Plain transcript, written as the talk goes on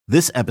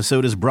This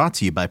episode is brought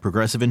to you by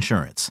Progressive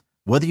Insurance.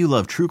 Whether you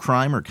love true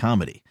crime or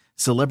comedy,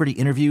 celebrity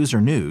interviews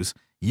or news,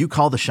 you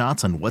call the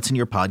shots on what's in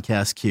your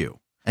podcast queue.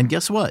 And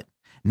guess what?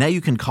 Now you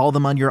can call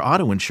them on your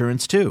auto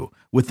insurance too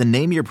with the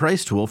Name Your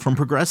Price tool from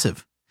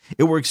Progressive.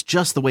 It works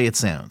just the way it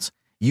sounds.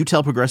 You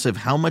tell Progressive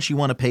how much you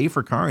want to pay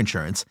for car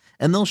insurance,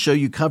 and they'll show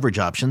you coverage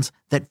options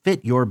that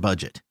fit your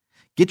budget.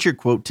 Get your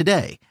quote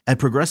today at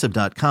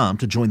Progressive.com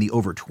to join the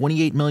over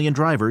 28 million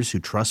drivers who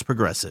trust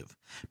Progressive.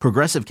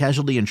 Progressive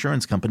Casualty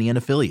Insurance Company and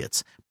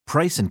Affiliates.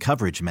 Price and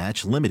coverage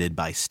match limited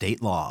by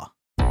state law.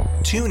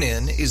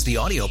 TuneIn is the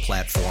audio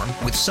platform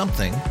with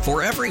something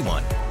for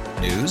everyone.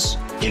 News.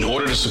 In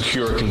order to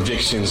secure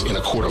convictions in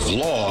a court of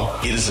law,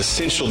 it is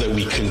essential that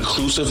we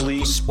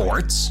conclusively.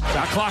 Sports.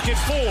 Shot clock at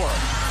 4.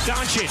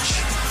 Doncic.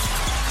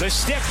 The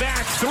step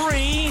back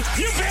 3.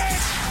 You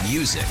bet.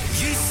 Music.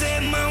 You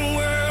set my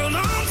world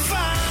on fire.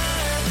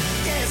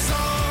 Yes,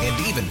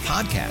 and even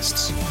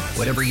podcasts.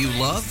 Whatever you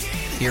love,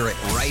 hear it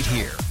right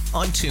here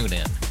on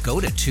TuneIn. Go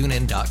to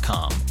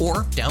TuneIn.com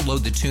or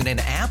download the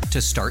TuneIn app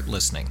to start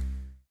listening.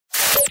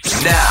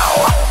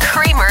 Now,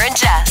 Kramer and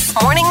Jess,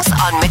 mornings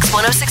on Mix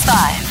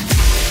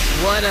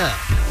 106.5. What up?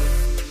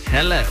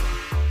 Hello.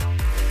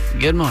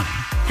 Good morning.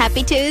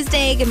 Happy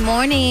Tuesday. Good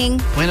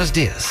morning. Buenos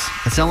dias.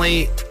 That's the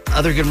only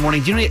other good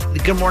morning. Do you know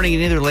good morning in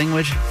either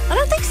language? I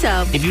don't think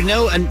so. If you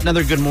know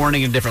another good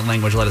morning in a different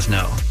language, let us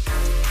know.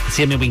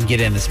 See how maybe we can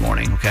get in this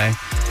morning, okay?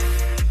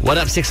 What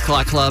up, 6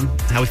 o'clock club?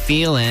 How we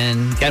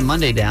feeling? Got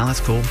Monday down. That's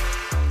cool.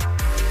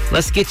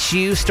 Let's get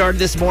you started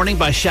this morning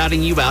by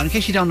shouting you out. In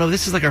case you don't know,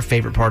 this is like our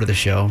favorite part of the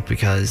show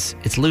because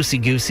it's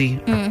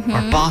loosey-goosey.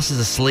 Our boss is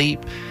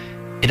asleep.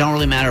 It don't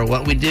really matter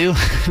what we do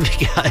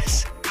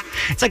because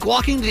it's like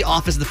walking to the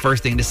office the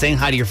first thing, just saying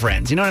hi to your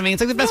friends. You know what I mean?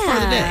 It's like the best part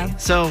of the day.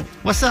 So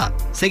what's up?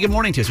 Say good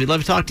morning to us. We'd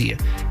love to talk to you.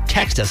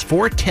 Text us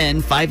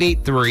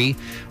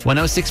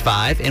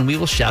 410-583-1065 and we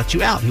will shout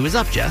you out. Who is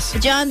up, Jess?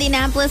 John, the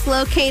Annapolis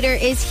locator,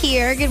 is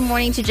here. Good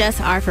morning to Jess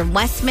R. from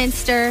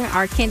Westminster.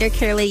 Our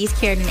Care ladies,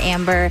 Karen and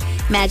Amber.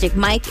 Magic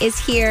Mike is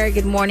here.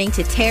 Good morning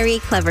to Terry,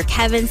 Clever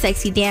Kevin,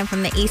 Sexy Dan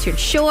from the Eastern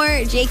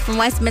Shore. Jake from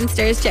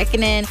Westminster is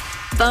checking in.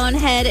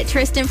 Bonehead,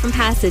 Tristan from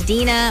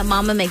Pasadena,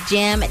 Mama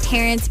McJim,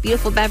 Terrence,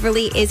 Beautiful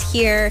Beverly is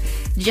here,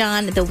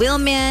 John the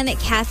Wheelman,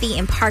 Kathy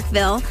in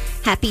Parkville.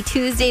 Happy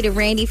Tuesday to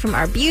Randy from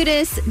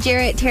Arbutus,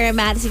 Jarrett, Tara,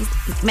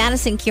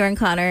 Madison, Kieran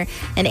Connor,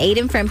 and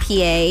Aiden from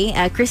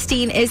PA.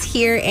 Christine is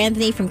here,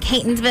 Anthony from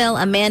Catonsville,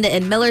 Amanda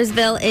in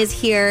Millersville is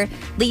here,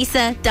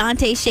 Lisa,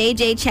 Dante, Shay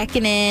J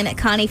checking in,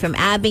 Connie from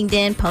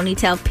Abingdon,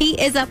 Ponytail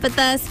Pete is up with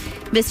us,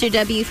 Mr.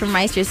 W from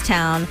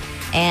Reisterstown,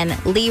 and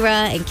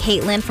Lyra and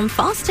Caitlin from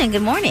Falston.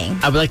 Good morning.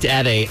 I would like to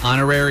add a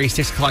honorary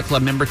 6 o'clock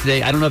club member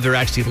today. I don't know if they're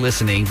actually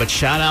listening, but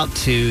shout out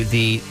to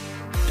the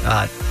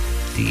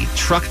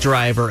truck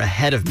driver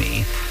ahead of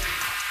me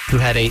who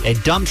had a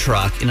dump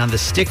truck, and on the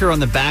sticker on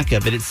the back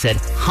of it, it said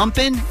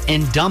humpin'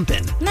 and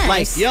dumpin'. Nice.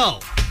 Like, yo,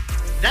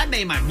 that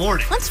made my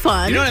morning. That's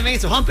fun. You know what I mean?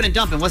 So humpin' and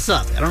dumpin', what's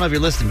up? I don't know if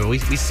you're listening, but we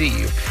see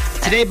you.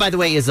 Today, by the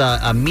way, is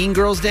a Mean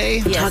Girls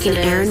Day. I'm talking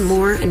to Aaron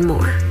more and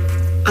more.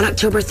 On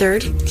October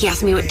 3rd, he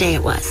asked me what day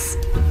it was.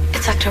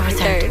 It's October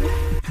 3rd.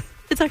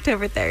 It's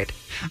October 3rd.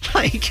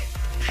 Like,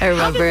 I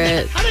remember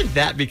it. How did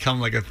that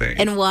become like a thing?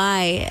 And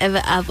why?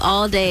 Of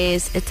all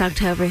days, it's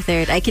October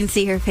 3rd. I can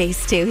see her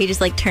face, too. He just,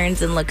 like,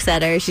 turns and looks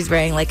at her. She's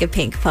wearing, like, a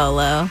pink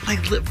polo.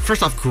 Like,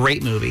 first off,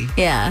 great movie.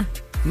 Yeah.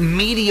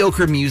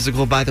 Mediocre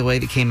musical, by the way,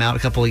 that came out a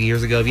couple of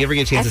years ago. If you ever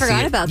get a chance to see it, I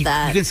forgot about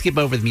that. You can skip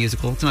over the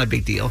musical. It's not a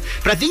big deal.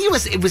 But I think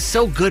it was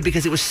so good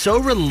because it was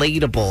so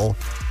relatable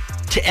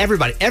to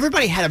everybody.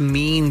 Everybody had a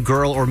mean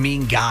girl or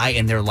mean guy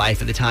in their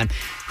life at the time.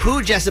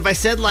 Who, Jess, if I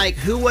said, like,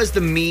 who was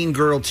the mean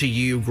girl to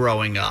you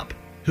growing up?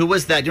 Who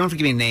was that? You don't have to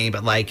give me a name,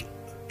 but, like,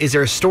 is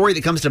there a story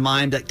that comes to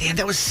mind? Like, damn,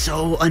 that was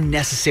so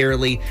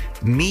unnecessarily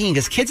mean.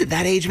 Because kids at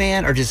that age,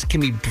 man,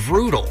 can be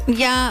brutal.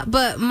 Yeah,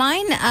 but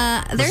mine,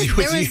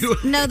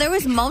 there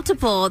was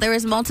multiple. There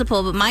was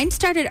multiple, but mine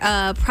started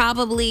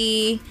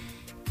probably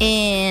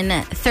in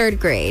 3rd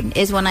grade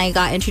is when I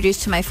got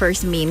introduced to my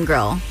first mean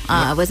girl.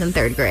 I was in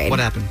 3rd grade. What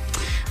happened?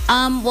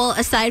 Well,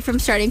 aside from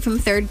starting from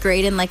 3rd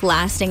grade and, like,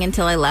 lasting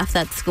until I left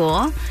that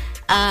school,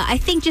 I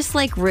think just,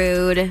 like,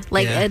 rude,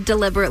 like,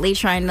 deliberately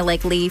trying to,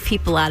 like, leave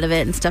people out of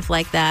it and stuff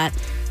like that.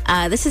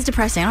 This is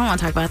depressing. I don't want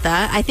to talk about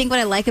that. I think what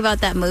I like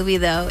about that movie,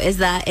 though, is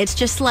that it's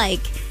just,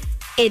 like,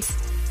 it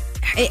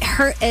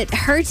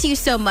hurts you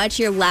so much.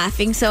 You're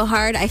laughing so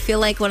hard. I feel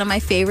like one of my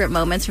favorite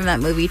moments from that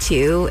movie,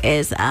 too,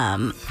 is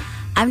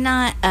I'm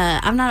not,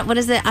 what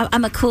is it?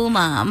 I'm a cool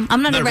mom.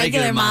 I'm not a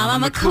regular mom.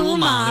 I'm a cool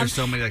mom. There's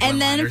so many, like, and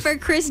then for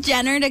Kris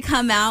Jenner to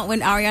come out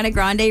when Ariana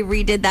Grande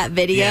redid that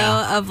video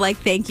of, like,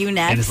 Thank You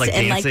Next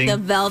and like, the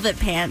velvet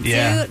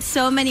pantsuit.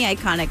 So many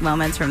iconic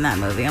moments from that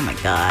movie. Oh, my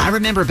God. I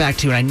remember back,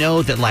 too, and I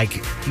know that, like,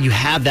 you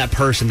have that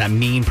person, that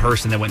mean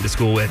person that went to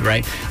school with,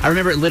 right? I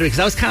remember it literally because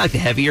I was kind of like the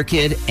heavier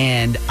kid,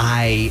 and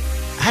I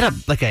had a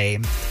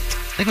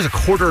think it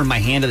was a quarter in my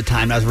hand at the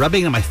time. And I was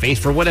rubbing it on my face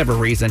for whatever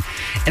reason.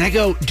 And I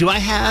go, do I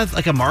have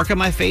like a mark on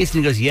my face?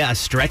 And he goes, yeah, a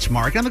stretch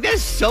mark. And I'm like, that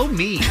is so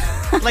mean.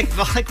 like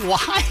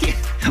why?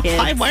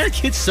 Why are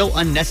kids so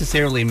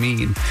unnecessarily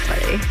mean?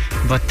 Funny.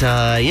 But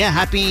yeah,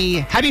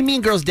 happy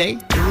Mean Girls Day.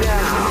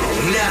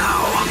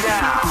 Now.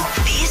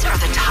 These are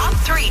the top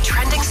 3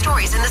 trending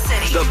stories in the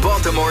city. The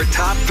Baltimore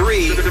Top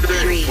 3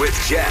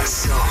 with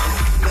Jess.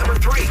 Number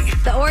 3.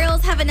 The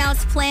Orioles have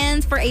announced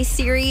plans for a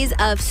series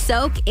of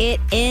Soak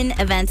It In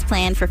events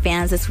planned for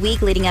fans this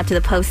week leading up to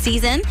the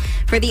postseason.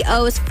 For the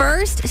O's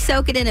first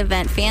Soak It In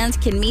event, fans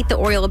can meet the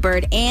Oriole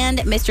bird and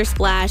Mr.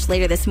 Splash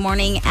later this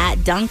morning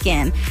at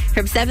Duncan.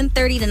 From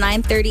 7:30 to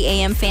 9:30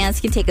 a.m.,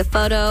 fans can take a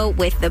photo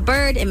with the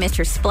bird and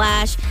Mr.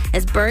 Splash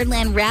as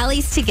Birdland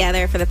rallies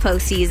together for the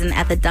postseason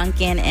at the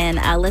Duncan in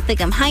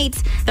Lithicum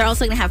Heights. They're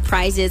also going to have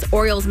prizes,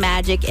 Orioles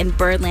Magic, and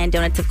Birdland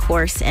donuts, of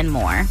course, and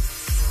more.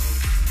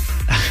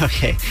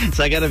 Okay,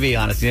 so I got to be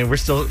honest. We're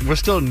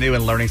still new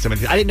and learning some of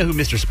these. I didn't know who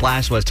Mr.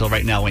 Splash was till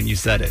right now when you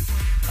said it.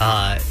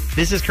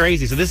 This is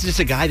crazy. So this is just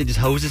a guy that just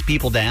hoses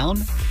people down?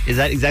 Is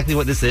that exactly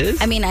what this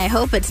is? I mean, I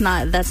hope that's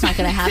not going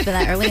to happen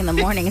that early in the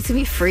morning. It's going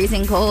to be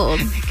freezing cold.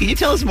 Can you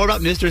tell us more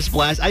about Mr.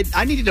 Splash?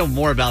 I need to know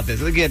more about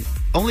this. Again,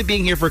 only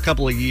being here for a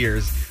couple of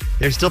years,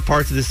 there's still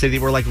parts of the city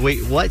where like,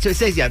 wait, what? So it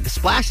says,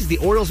 Splash is the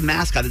Orioles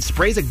mascot that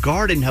sprays a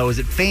garden hose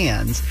at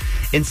fans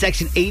in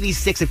Section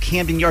 86 of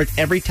Camden Yards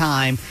every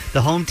time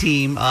the home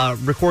team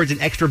records an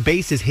extra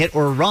bases hit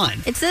or run.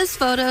 It says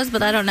photos,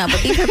 but I don't know.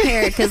 But be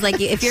prepared because like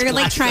if you're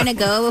like trying to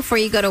go before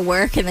you go to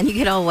work and then you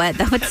get all wet,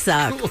 that would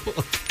suck.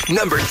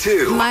 Number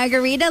 2.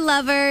 Margarita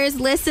lovers,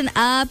 listen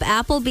up.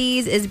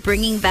 Applebee's is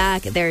bringing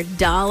back their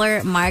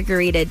 $1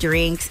 margarita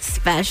drinks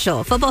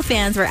special. Football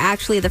fans were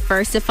actually the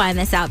first to find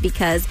this out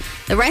because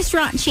the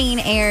restaurant chain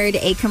aired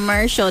a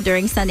commercial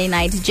during Sunday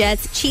night's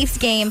Jets-Chiefs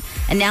game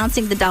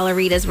announcing the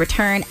Dollaritas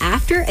return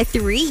after a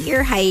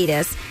 3-year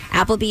hiatus.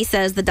 Applebee's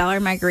says the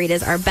 $1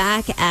 margaritas are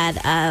back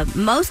at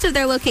most of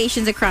their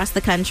locations across the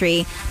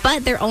country,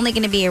 but they're only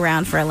going to be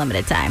around for a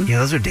limited time. Yeah,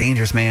 those are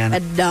dangerous, man.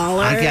 $1?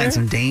 I've gotten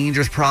some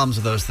dangerous problems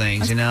with those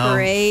things, That's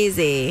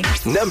crazy.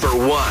 Number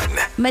 1.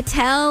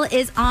 Mattel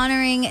is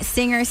honoring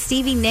singer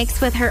Stevie Nicks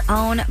with her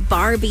own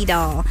Barbie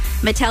doll.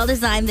 Mattel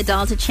designed the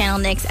doll to channel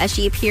Nicks as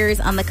she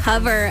appears on the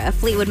cover of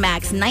Fleetwood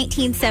Mac's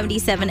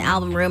 1977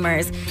 album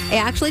Rumors. I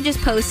actually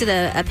just posted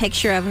a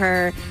picture of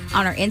her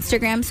on our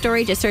Instagram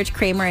story. Just search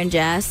Kramer and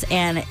Jess,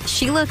 and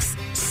she looks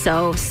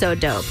so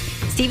dope.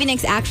 Stevie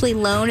Nicks actually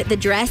loaned the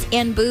dress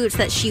and boots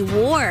that she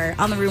wore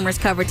on the Rumors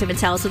cover to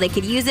Mattel so they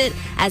could use it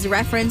as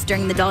reference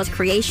during the doll's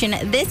creation.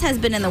 This has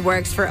been in the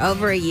works for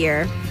over a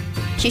year.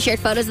 She shared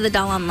photos of the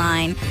doll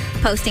online,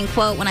 posting,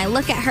 quote, "When I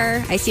look at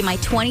her, I see my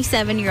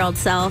 27-year-old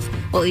self,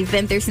 what we've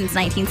been through since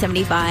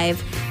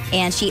 1975,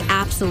 and she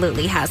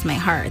absolutely has my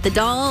heart." The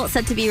doll,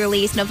 set to be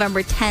released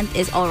November 10th,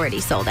 is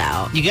already sold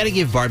out. You got to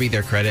give Barbie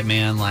their credit,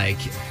 man. Like,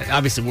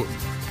 obviously, we're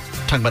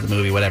talking about the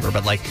movie, whatever,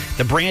 but like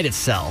the brand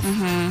itself,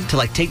 to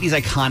like take these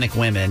iconic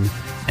women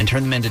and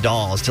turn them into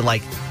dolls, to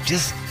like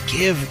just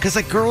give, because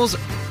like girls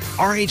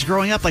our age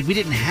growing up, like we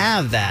didn't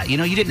have that. You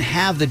didn't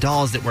have the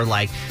dolls that were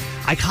like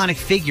iconic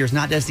figures,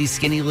 not just these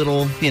skinny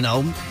little,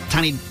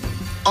 tiny,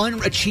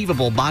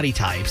 unachievable body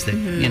types that,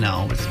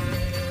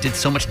 did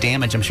so much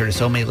damage, I'm sure, to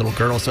so many little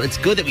girls. So it's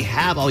good that we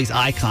have all these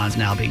icons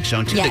now being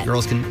shown too, that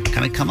girls can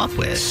kind of come up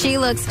with. She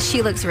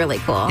looks really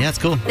cool. Yeah, it's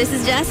cool. This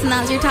is Jess, and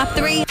that was your top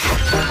 3.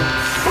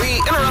 We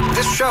interrupt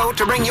this show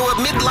to bring you a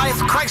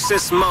midlife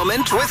crisis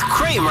moment with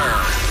Kramer.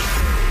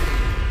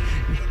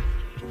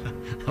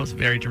 That was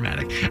very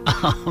dramatic.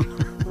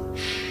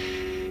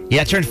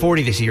 Yeah, I turned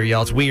 40 this year,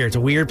 y'all. It's weird. It's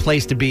a weird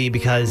place to be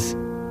because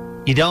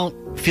you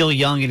don't feel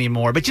young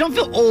anymore, but you don't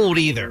feel old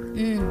either.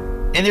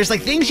 And there's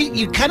like things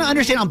you kind of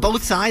understand on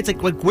both sides.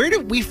 Like where do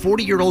we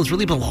 40-year-olds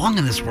really belong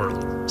in this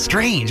world?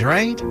 Strange,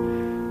 right?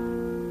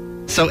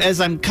 So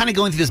as I'm kind of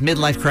going through this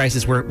midlife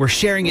crisis, we're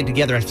sharing it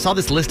together. I saw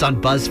this list on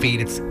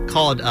BuzzFeed. It's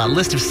called a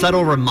list of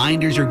subtle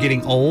reminders you're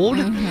getting old.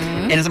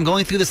 And as I'm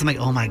going through this, I'm like,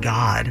 oh my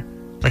God.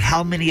 Like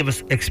how many of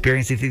us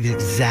experience the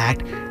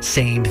exact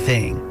same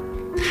thing?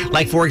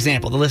 Like, for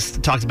example, the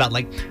list talks about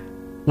like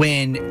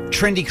when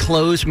trendy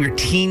clothes from your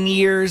teen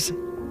years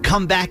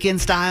come back in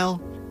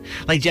style.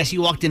 Like, Jess,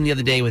 you walked in the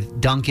other day with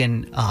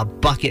Duncan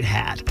bucket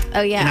hat.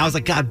 Oh, yeah. And I was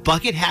like, God,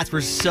 bucket hats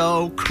were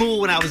so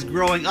cool when I was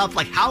growing up.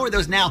 Like, how are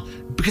those now?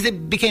 Because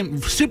it became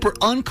super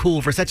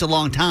uncool for such a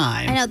long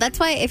time. I know. That's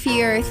why if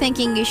you're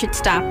thinking you should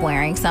stop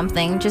wearing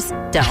something, just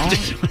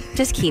don't.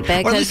 Just keep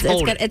it because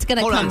it's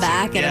going to come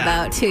back in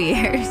about 2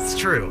 years. It's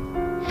true.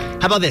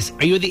 How about this?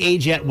 Are you at the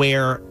age yet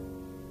where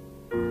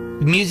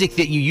music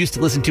that you used to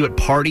listen to at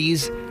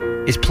parties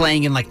is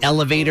playing in like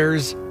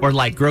elevators or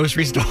like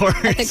grocery stores?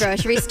 At the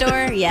grocery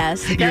store?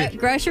 Yes.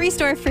 Grocery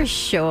store for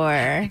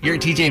sure. You're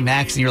at TJ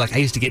Maxx and you're like, I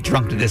used to get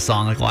drunk to this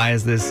song. Like, why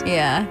is this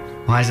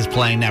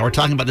playing now? We're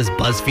talking about this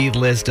BuzzFeed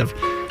list of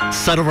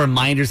subtle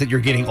reminders that you're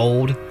getting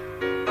old.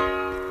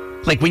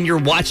 Like when you're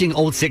watching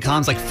old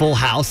sitcoms like Full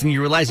House and you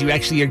realize you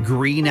actually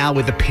agree now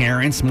with the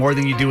parents more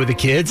than you do with the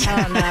kids.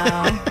 Oh,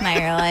 no. Now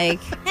you're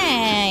like,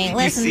 hey,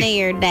 listen to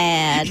your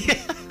dad.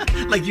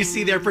 Yeah. Like you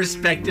see their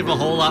perspective a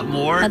whole lot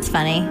more. That's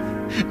funny.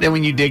 Than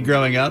when you did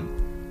growing up.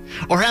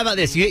 Or how about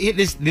this? You hit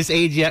this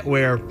age yet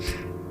where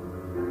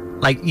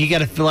like you got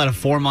to fill out a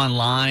form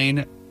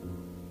online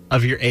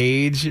of your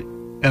age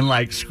and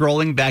like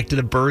scrolling back to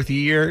the birth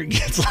year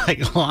gets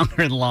like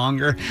longer and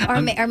longer.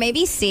 Or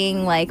maybe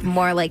seeing like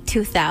more like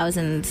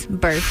 2000s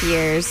birth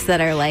years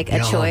that are like a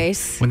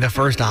choice. When the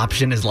first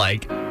option is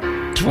like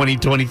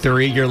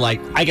 2023, you're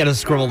like, I got to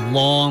scroll a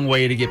long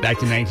way to get back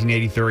to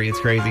 1983. It's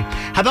crazy.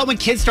 How about when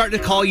kids start to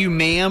call you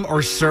ma'am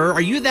or sir?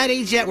 Are you that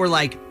age yet where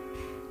like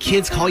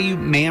kids call you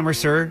ma'am or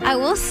sir? I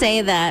will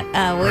say that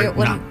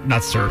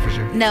not sir for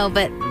sure. No,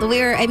 but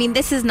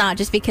this is not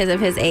just because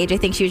of his age. I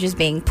think she was just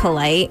being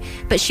polite.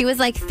 But she was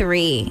like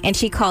 3 and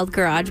she called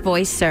Garage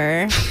Boy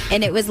sir.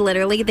 And it was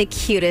literally the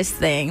cutest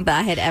thing that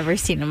I had ever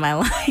seen in my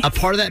life. A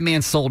part of that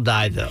man's soul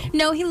died though.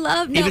 No, he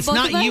loved it. If it's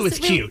not you, it's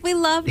cute. We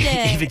loved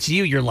it. If it's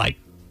you, you're like,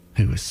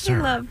 who is sir?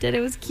 We loved it.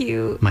 It was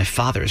cute. My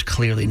father is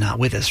clearly not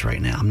with us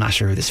right now. I'm not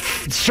sure who this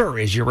sir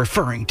is you're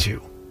referring to.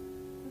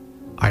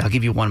 All right, I'll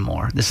give you one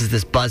more. This is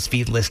this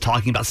BuzzFeed list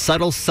talking about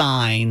subtle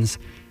signs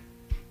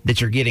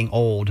that you're getting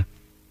old.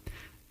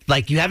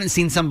 Like you haven't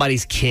seen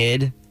somebody's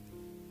kid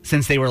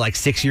since they were like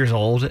 6 years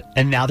old,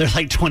 and now they're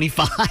like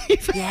 25.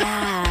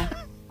 Yeah.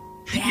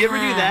 You ever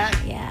do that?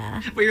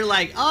 Yeah. Where you're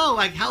like, oh,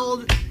 like how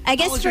old? I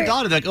guess how old's your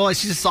daughter? They're like, oh,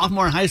 she's a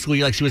sophomore in high school.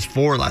 You're like, she was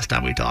 4 last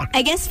time we talked.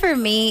 I guess for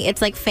me,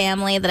 it's like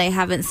family that I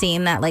haven't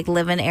seen that like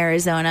live in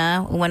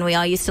Arizona. When we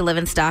all used to live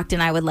in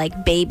Stockton, I would like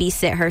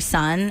babysit her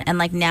son, and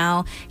like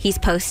now he's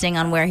posting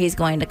on where he's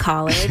going to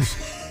college.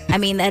 I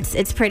mean,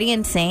 it's pretty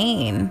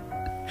insane.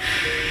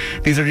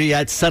 These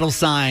are subtle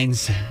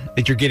signs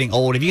that you're getting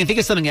old. If you can think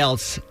of something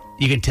else,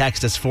 you can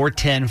text us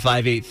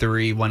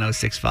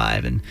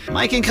 410-583-1065. And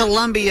Mike in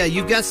Columbia,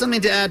 you've got something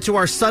to add to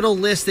our subtle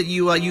list that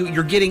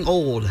you're getting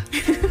old.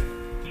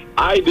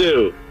 I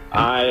do.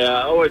 I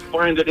always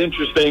find it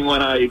interesting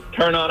when I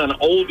turn on an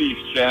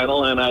oldies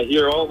channel and I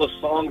hear all the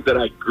songs that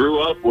I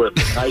grew up with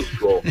in high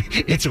school.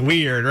 It's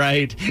weird,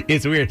 right?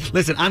 It's weird.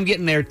 Listen, I'm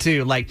getting there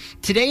too. Like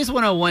today's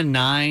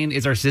 101.9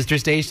 is our sister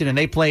station, and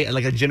they play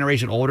like a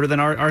generation older than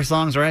our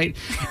songs, right?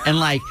 And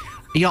like,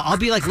 I'll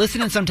be like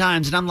listening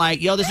sometimes and I'm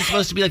like, this is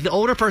supposed to be like the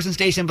older person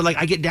station, but like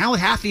I get down with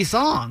half these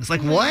songs.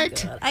 Like,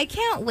 what? God. I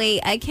can't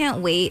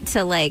wait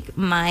till like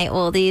my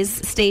oldies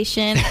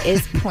station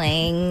is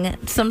playing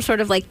some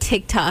sort of like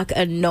TikTok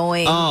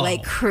annoying,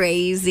 like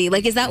crazy.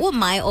 Like, is that what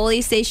my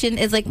oldies station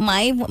is like? Am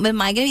I going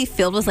to be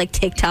filled with like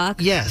TikTok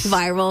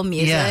viral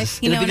music? Yes.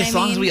 You know It'll be what the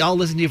songs I mean? we all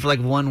listen to for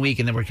like 1 week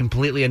and then we're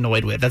completely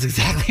annoyed with. That's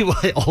exactly what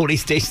oldie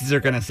stations are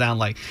going to sound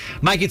like.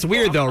 Mike, it's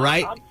weird though,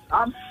 right?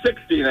 I'm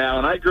 60 now,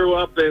 and I grew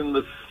up in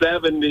the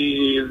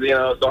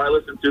 70s, so I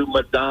listened to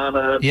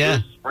Madonna,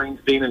 Bruce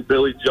Springsteen, and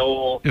Billy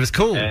Joel. It was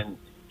cool. And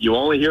you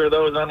only hear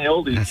those on the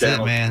oldies That's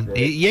channel. That's it, man.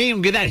 You ain't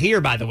even get that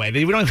here, by the way.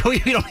 We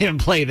don't even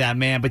play that,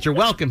 man, but you're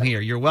welcome here.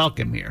 You're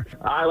welcome here.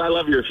 I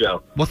love your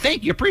show. Well,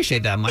 thank you.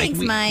 Appreciate that, Mike. Thanks,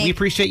 Mike. We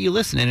appreciate you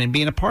listening and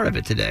being a part of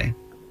it today.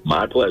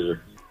 My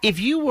pleasure. If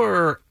you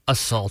were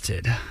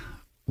assaulted,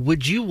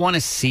 would you want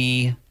to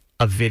see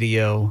a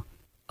video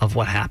of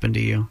what happened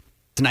to you?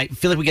 And I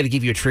feel like we got to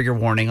give you a trigger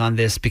warning on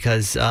this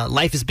because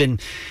life's been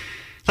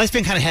kind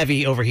of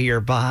heavy over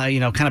here,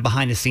 kind of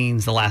behind the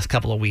scenes the last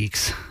couple of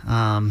weeks. You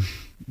want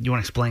to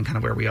explain kind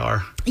of where we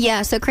are?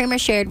 Yeah, so Kramer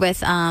shared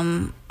with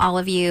all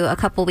of you a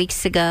couple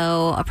weeks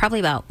ago, probably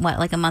about,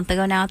 like a month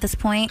ago now at this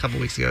point? A couple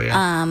weeks ago,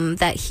 yeah.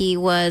 That he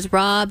was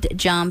robbed,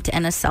 jumped,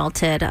 and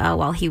assaulted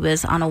while he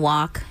was on a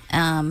walk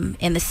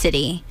in the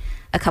city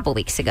a couple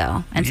weeks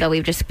ago. And so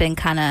we've just been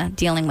kind of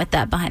dealing with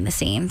that behind the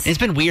scenes. It's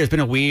been weird. It's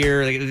been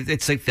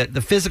it's like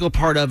the physical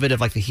part of it, of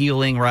like the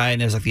healing, right?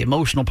 And there's like the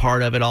emotional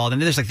part of it all. And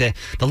then there's like the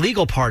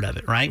legal part of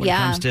it, right? When it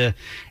comes to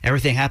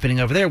everything happening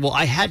over there. Well,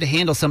 I had to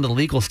handle some of the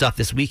legal stuff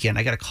this weekend.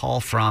 I got a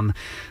call from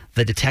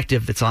the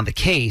detective that's on the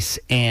case.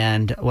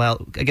 And,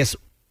 well, I guess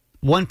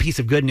one piece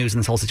of good news in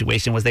this whole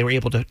situation was they were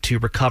able to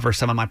recover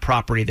some of my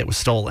property that was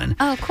stolen.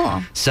 Oh,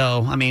 cool.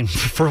 So, I mean,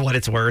 for what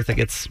it's worth, like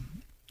that's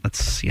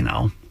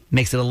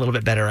makes it a little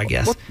bit better, I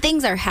guess. Well,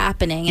 things are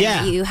happening,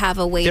 and you have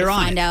a way to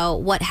find out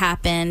what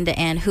happened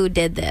and who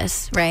did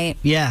this, right?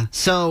 Yeah.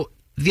 So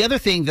the other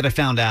thing that I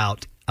found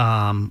out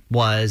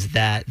was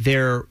that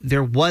there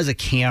was a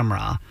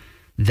camera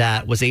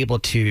that was able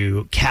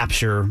to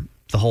capture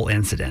the whole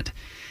incident,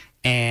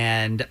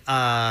 and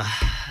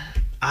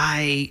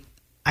I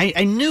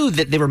knew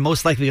that they were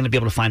most likely going to be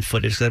able to find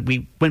footage. So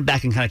we went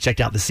back and kind of checked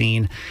out the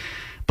scene.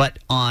 But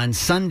on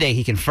Sunday,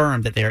 he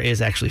confirmed that there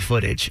is actually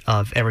footage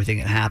of everything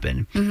that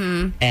happened.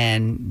 Mm-hmm.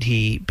 And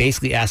he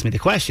basically asked me the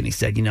question. He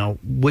said,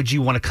 would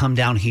you want to come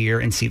down here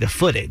and see the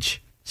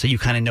footage so you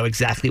kind of know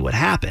exactly what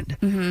happened?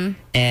 Mm-hmm.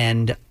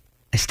 And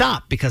I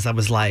stopped because I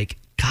was like,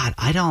 God,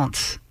 I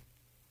don't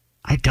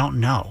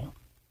know.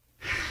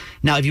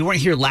 Now, if you weren't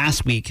here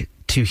last week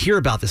to hear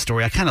about this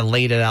story, I kind of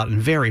laid it out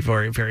in very,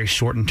 very, very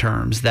shortened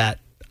terms that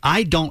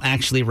I don't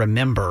actually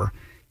remember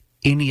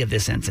any of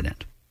this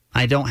incident.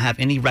 I don't have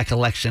any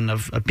recollection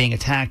of being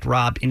attacked,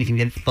 robbed, anything.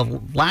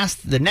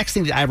 The next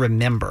thing that I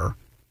remember,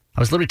 I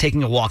was literally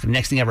taking a walk. The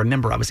next thing I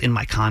remember, I was in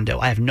my condo.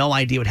 I have no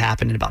idea what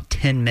happened in about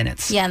 10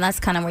 minutes. Yeah, and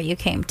that's kind of where you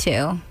came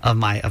to. Of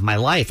my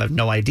life. I have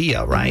no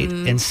idea, right?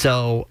 Mm-hmm. And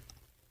so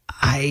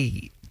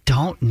I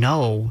don't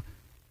know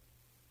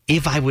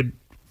if I would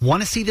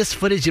want to see this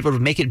footage, if it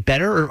would make it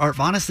better, or if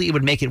honestly it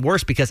would make it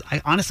worse, because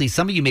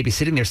some of you may be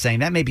sitting there saying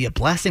that may be a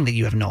blessing that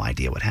you have no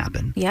idea what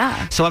happened.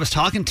 Yeah. So I've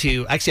talked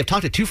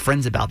to 2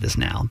 friends about this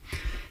now,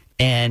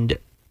 and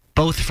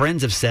both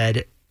friends have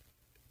said,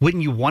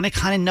 wouldn't you want to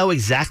kind of know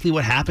exactly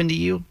what happened to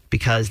you?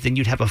 Because then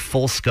you'd have a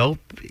full scope.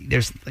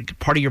 There's like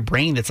part of your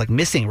brain that's like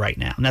missing right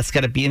now, and that's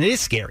got to be, and it is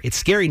scary. It's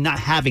scary not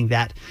having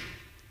that,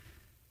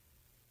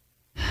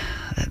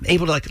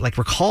 able to like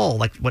recall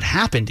like what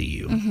happened to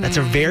you. Mm-hmm. That's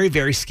a very,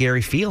 very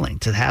scary feeling,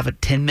 to have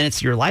 10 minutes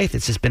of your life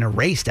that's just been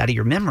erased out of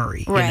your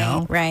memory. Right, you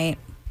know? Right.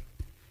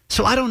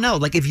 So I don't know.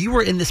 Like, if you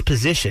were in this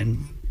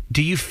position,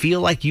 do you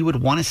feel like you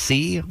would want to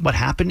see what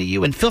happened to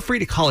you? And feel free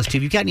to call us too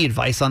if you've got any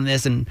advice on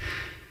this. And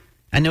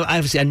I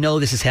know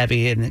this is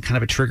heavy and kind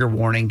of a trigger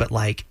warning, but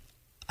like,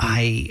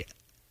 I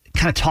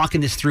kind of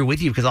talking this through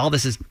with you because all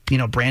this is,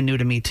 brand new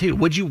to me too.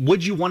 Would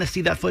you want to see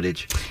that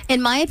footage?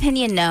 In my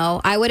opinion, no.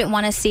 I wouldn't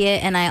want to see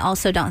it, and I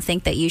also don't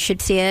think that you should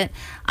see it.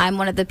 I'm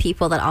one of the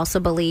people that also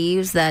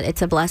believes that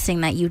it's a blessing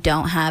that you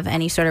don't have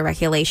any sort of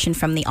recollection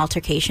from the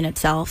altercation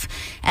itself.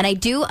 And I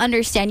do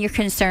understand your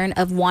concern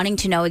of wanting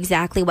to know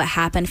exactly what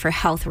happened for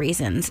health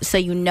reasons. So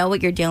you know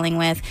what you're dealing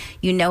with.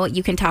 You know what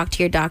you can talk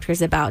to your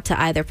doctors about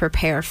to either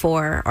prepare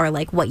for or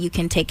like what you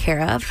can take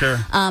care of. Sure.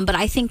 But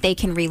I think they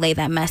can relay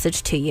that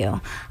message to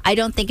you. I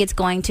don't think it's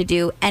going to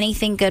do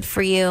anything good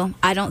for you.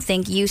 I don't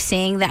think you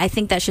seeing that, I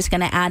think that's just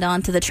going to add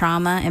on to the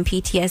trauma and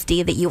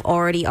PTSD that you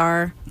already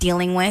are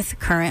dealing with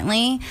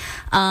currently.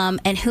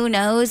 And who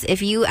knows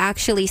if you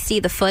actually see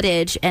the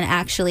footage and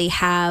actually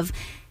have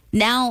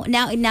now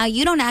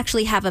you don't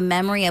actually have a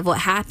memory of what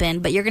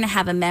happened, but you're going to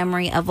have a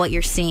memory of what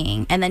you're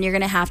seeing, and then you're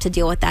going to have to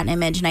deal with that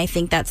image. And I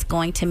think that's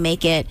going to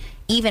make it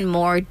even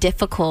more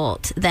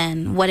difficult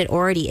than what it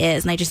already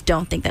is. And I just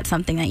don't think that's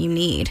something that you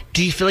need.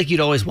 Do you feel like you'd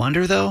always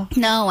wonder though?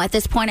 No, at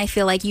this point I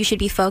feel like you should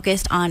be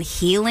focused on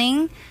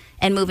healing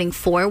and moving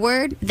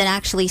forward than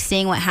actually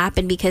seeing what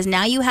happened, because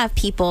now you have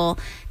people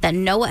that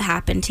know what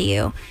happened to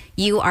you.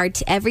 You are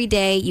every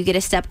day you get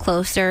a step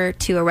closer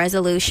to a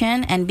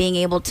resolution and being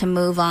able to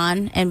move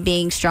on and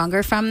being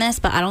stronger from this,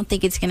 but I don't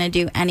think it's going to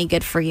do any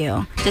good for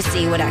you to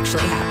see what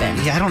actually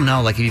happened. Yeah, I don't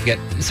know, like if you've got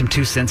some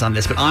 2 cents on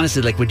this, but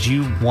honestly, like, would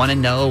you want to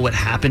know what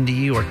happened to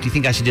you, or do you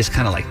think I should just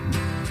kind of like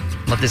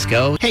let this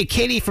go? Hey,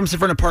 Katie from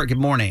Severna Park, good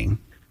morning.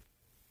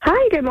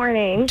 Hi, good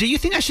morning. Do you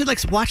think I should like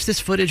watch this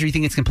footage, or you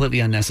think it's completely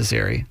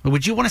unnecessary? Or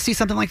would you want to see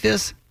something like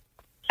this?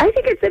 I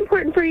think it's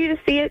important for you to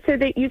see it so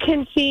that you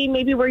can see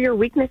maybe where your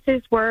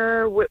weaknesses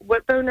were,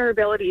 what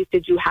vulnerabilities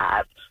did you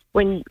have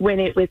when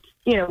it was,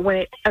 when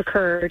it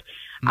occurred.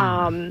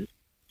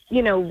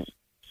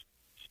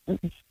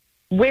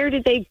 Where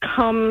did they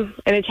come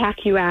and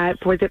attack you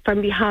at? Was it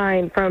from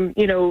behind, from,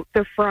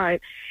 the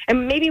front?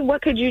 And maybe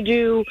what could you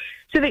do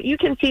so that you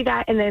can see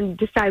that and then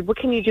decide what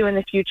can you do in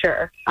the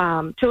future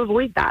to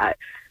avoid that?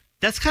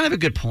 That's kind of a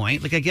good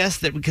point. Like, I guess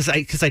that because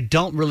I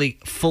don't really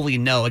fully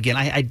know. Again,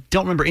 I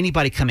don't remember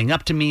anybody coming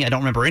up to me. I don't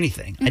remember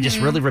anything. Mm-hmm. I just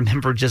really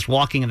remember just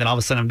walking, and then all of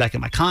a sudden I'm back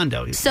in my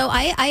condo. So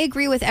I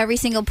agree with every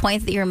single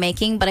point that you're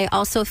making, but I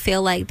also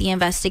feel like the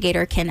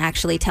investigator can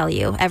actually tell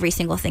you every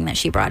single thing that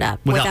she brought up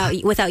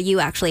without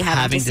you actually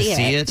having to see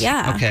it.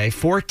 Yeah. Okay.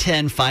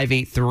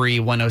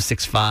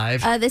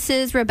 410-583-1065. This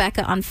is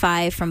Rebecca on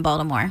 5 from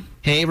Baltimore.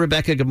 Hey,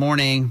 Rebecca. Good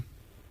morning.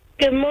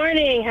 Good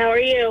morning. How are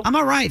you? I'm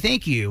all right.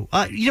 Thank you.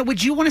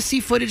 Would you want to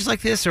see footage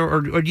like this, or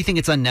do you think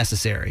it's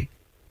unnecessary?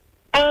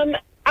 I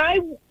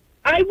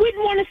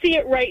wouldn't want to see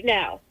it right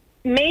now.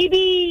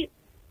 Maybe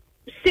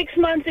 6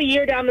 months, a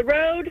year down the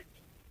road,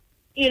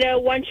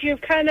 once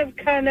you've kind of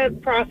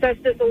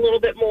processed this a little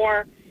bit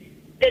more,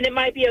 then it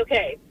might be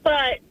okay.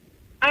 But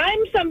I'm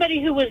somebody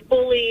who was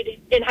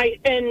bullied in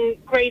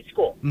grade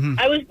school. Mm-hmm.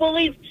 I was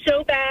bullied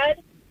so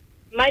bad,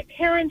 my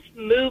parents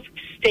moved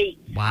states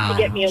to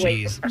get me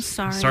away from her.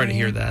 I'm sorry to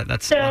hear that.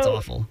 That's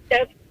awful.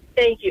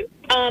 Thank you.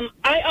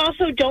 I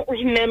also don't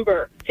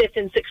remember 5th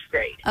and 6th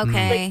grade.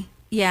 Okay.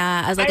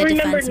 As like a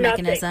defense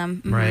mechanism.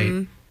 Mm-hmm.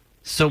 Right.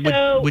 So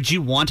would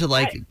you want to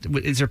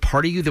is there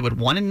part of you that would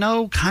want to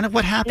know kind of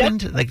what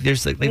happened? Nope. Like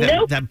there's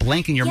that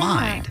blank in your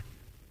mind.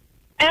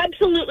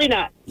 Absolutely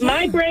not. Yeah.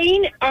 My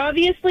brain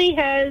obviously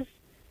has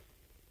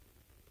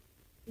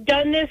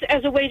done this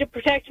as a way to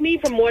protect me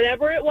from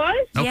whatever it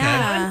was. Okay.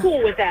 Yeah. I'm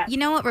cool with that. You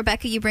know what,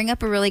 Rebecca, you bring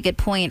up a really good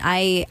point.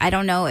 I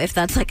don't know if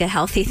that's like a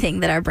healthy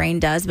thing that our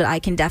brain does, but I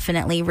can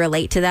definitely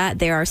relate to that.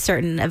 There are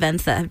certain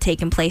events that have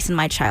taken place in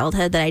my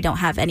childhood that I don't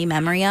have any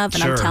memory of.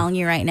 And Sure. I'm telling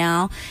you right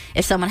now,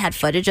 if someone had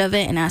footage of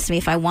it and asked me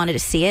if I wanted to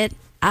see it,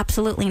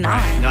 absolutely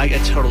not. Right. No, I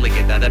totally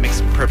get that. That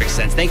makes perfect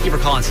sense. Thank you for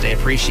calling today. I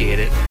appreciate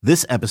it.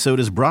 This episode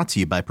is brought to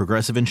you by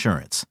Progressive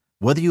Insurance.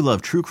 Whether you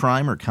love true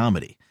crime or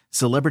comedy,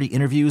 celebrity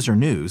interviews or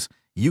news,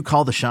 You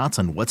call the shots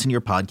on what's in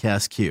your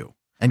podcast queue.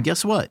 And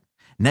guess what?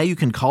 Now you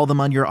can call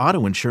them on your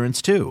auto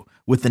insurance too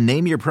with the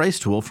Name Your Price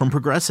tool from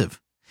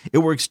Progressive. It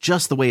works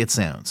just the way it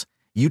sounds.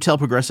 You tell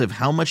Progressive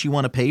how much you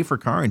want to pay for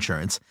car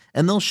insurance,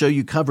 and they'll show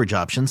you coverage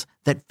options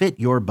that fit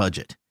your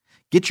budget.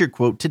 Get your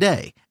quote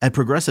today at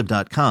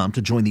Progressive.com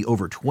to join the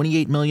over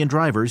 28 million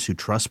drivers who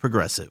trust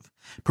Progressive.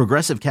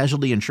 Progressive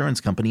Casualty Insurance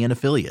Company and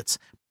Affiliates.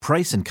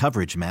 Price and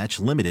coverage match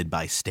limited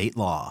by state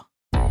law.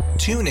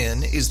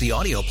 TuneIn is the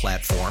audio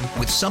platform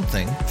with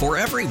something for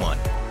everyone.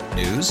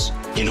 News.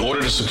 In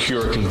order to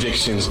secure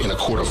convictions in a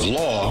court of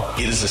law,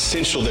 it is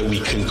essential that we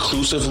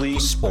conclusively.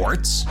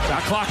 Sports.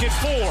 Shot clock at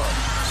 4.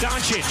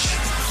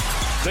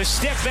 Doncic. The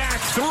step back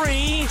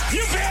 3.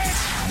 You bet.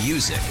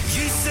 Music.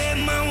 You set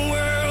my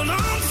world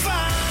on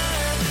fire.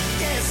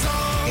 Yes,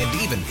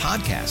 and even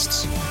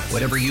podcasts.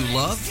 Whatever you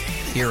love,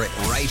 hear it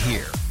right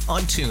here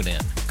on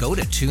TuneIn. Go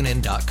to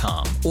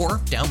TuneIn.com or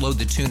download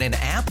the TuneIn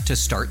app to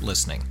start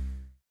listening.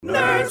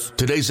 Nerds.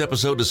 Today's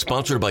episode is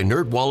sponsored by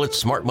NerdWallet's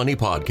Smart Money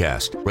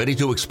Podcast. Ready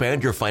to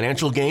expand your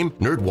financial game?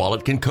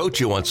 NerdWallet can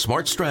coach you on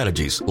smart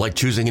strategies like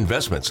choosing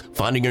investments,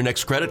 finding your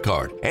next credit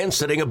card, and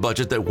setting a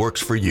budget that works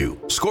for you.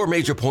 Score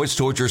major points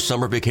towards your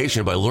summer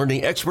vacation by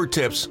learning expert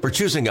tips for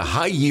choosing a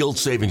high-yield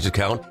savings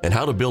account and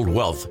how to build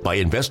wealth by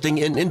investing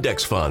in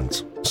index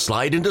funds.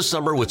 Slide into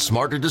summer with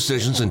smarter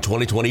decisions in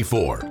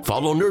 2024.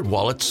 Follow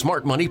NerdWallet's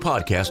Smart Money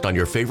Podcast on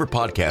your favorite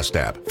podcast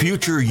app.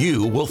 Future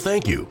you will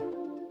thank you.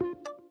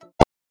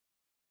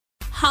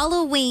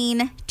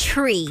 Halloween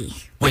tree.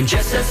 When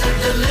Jess has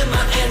a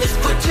dilemma and is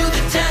put to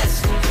the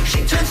test, she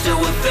turns to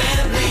her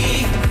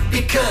family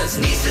because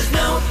nieces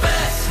know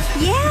best.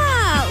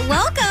 Yeah,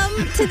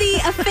 welcome to the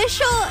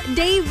official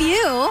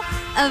debut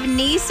of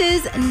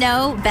Nieces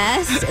Know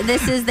Best.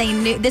 This is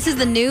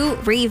the new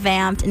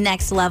revamped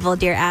Next Level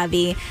Dear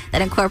Abby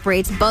that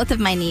incorporates both of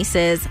my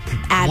nieces,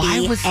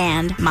 Abby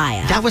and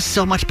Maya. That was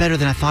so much better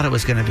than I thought it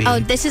was going to be. Oh,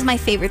 this is my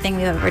favorite thing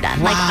we've ever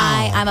done. Wow.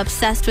 Like I'm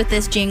obsessed with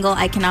this jingle.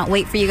 I cannot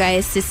wait for you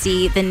guys to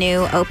see the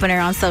new opener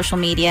on social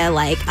media.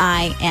 Like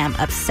I am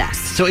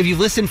obsessed. So if you've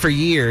listened for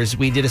years,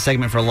 we did a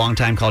segment for a long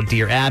time called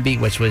Dear Abby,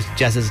 which was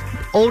Jess's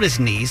oldest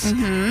niece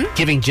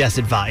giving Jess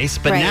advice.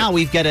 But now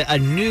we've got a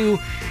new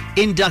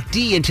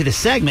inductee into the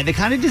segment that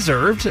kind of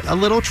deserved a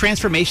little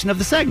transformation of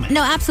the segment.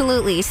 No,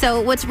 absolutely.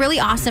 So what's really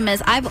awesome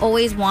is I've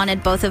always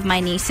wanted both of my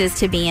nieces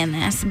to be in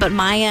this, but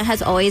Maya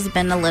has always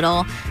been a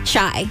little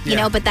shy, you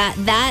know, but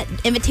that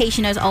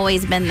invitation has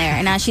always been there.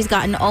 And as she's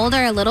gotten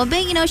older a little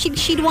bit, you know,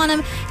 she'd want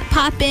to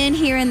pop in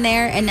here and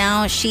there, and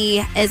now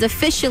she is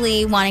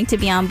officially wanting to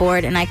be on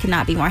board, and I could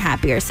not be more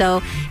happier.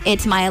 So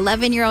it's my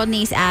 11-year-old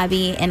niece,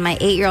 Abby, and my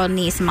 8-year-old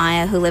niece,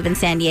 Maya, who live in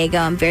San Diego.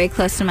 I'm very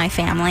close to my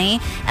family,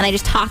 and I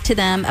just talk to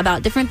them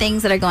about different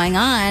things that are going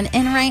on.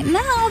 And right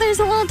now, there's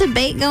a little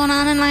debate going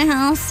on in my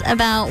house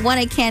about what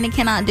I can and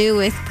cannot do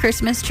with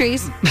Christmas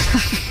trees.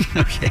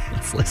 Okay,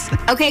 let's listen.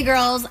 Okay,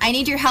 girls, I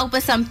need your help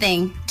with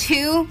something.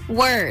 2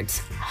 words.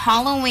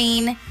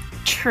 Halloween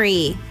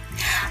tree.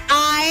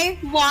 I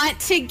want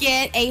to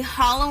get a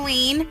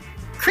Halloween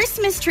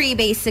Christmas tree,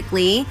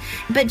 basically,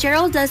 but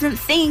Gerald doesn't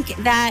think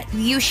that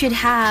you should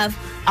have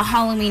a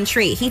Halloween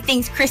tree. He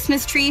thinks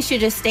Christmas trees should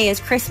just stay as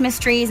Christmas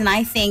trees, and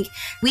I think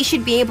we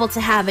should be able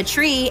to have a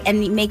tree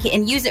and make it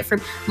and use it for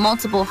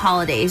multiple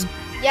holidays.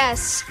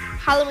 Yes,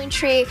 Halloween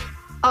tree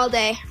all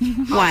day.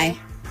 Why?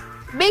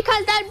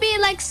 Because that'd be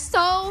like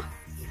so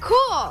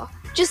cool.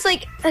 Just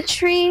like a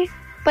tree,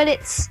 but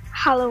it's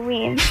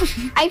Halloween.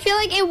 I feel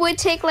like it would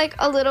take like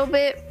a little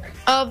bit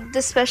of the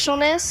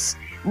specialness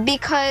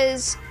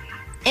because,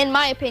 in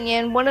my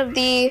opinion, one of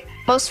the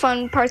most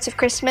fun parts of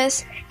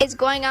Christmas is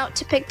going out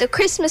to pick the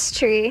Christmas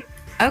tree.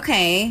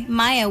 Okay,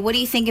 Maya, what do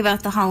you think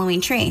about the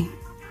Halloween tree?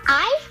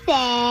 I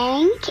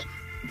think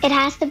it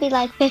has to be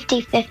like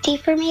 50-50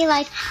 for me.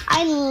 Like,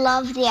 I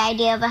love the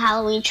idea of a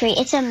Halloween tree.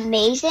 It's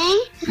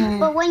amazing.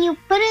 But when you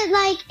put it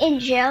like in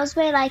Gerald's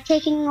way, like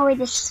taking away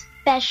the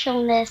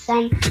specialness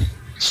and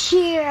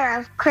cheer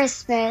of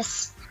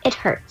Christmas, it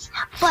hurts.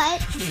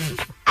 But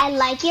I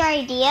like your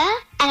idea,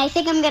 and I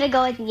think I'm going to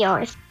go with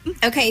yours.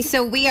 Okay,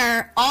 so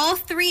all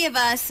 3 of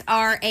us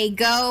are a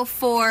go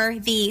for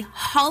the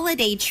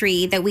holiday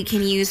tree that we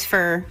can use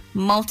for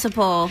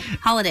multiple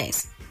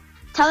holidays.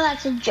 Tell that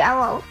to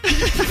Gerald.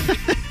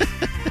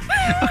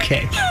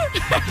 Okay.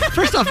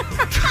 First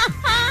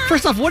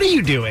off, what are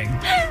you doing?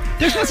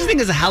 There's no such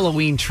thing as a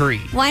Halloween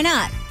tree. Why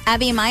not?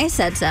 Abby and Maya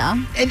said so.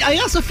 And I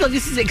also feel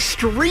this is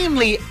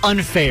extremely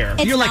unfair.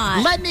 It's You're like,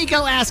 not. let me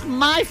go ask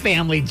my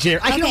family,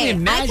 Jerry. I can only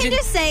imagine.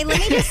 Let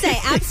me just say,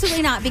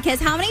 absolutely not. Because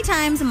how many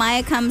times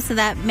Maya comes to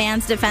that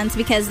man's defense,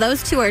 because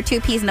those two are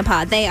 2 peas in a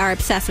pod. They are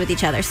obsessed with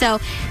each other. So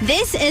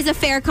this is a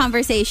fair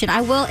conversation.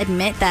 I will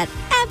admit that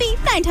Abby,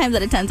 9 times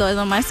out of 10 is always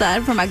on my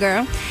side for my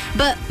girl.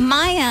 But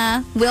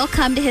Maya will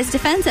come to his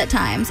defense at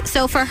times.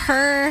 So for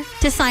her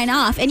to sign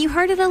off, and you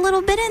heard it a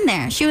little bit in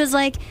there, she was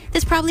like,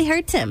 this probably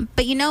hurts him.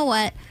 But you know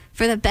what?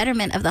 For the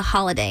betterment of the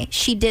holiday,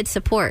 she did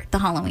support the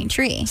Halloween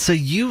tree. So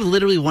you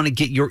literally want to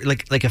get your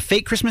like a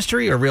fake Christmas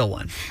tree or a real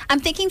one?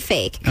 I'm thinking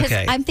fake.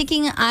 Okay. I'm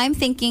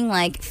thinking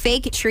like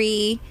fake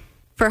tree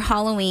for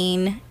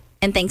Halloween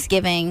and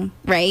Thanksgiving,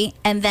 right?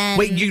 And then...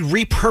 Wait, you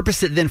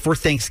repurpose it then for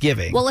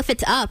Thanksgiving? Well, if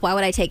it's up, why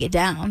would I take it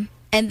down?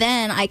 And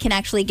then I can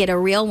actually get a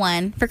real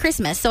one for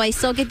Christmas. So I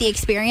still get the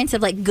experience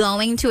of like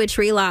going to a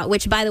tree lot,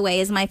 which, by the way,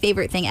 is my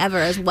favorite thing ever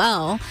as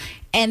well.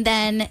 And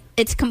then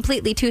it's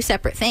completely two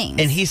separate things.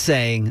 And he's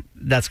saying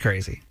that's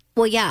crazy.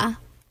 Well, yeah.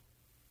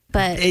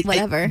 But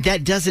whatever.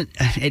 That doesn't...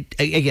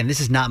 again, this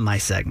is not my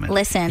segment.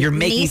 Listen. You're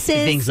making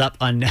things up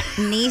on...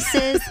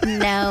 Nieces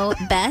know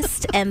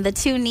best, and the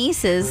two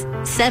nieces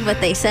said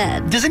what they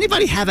said. Does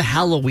anybody have a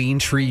Halloween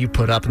tree you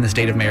put up in the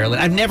state of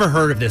Maryland? I've never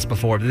heard of this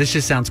before, but this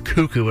just sounds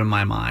cuckoo in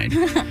my mind.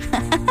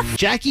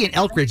 Jackie and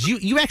Elkridge,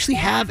 you actually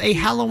have a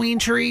Halloween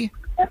tree?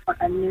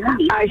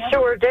 I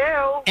sure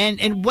do.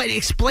 And what?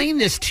 Explain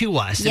this to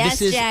us. Yes,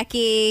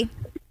 Jackie.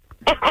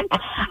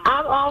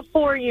 I'm all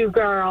for you,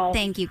 girl.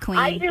 Thank you, Queen.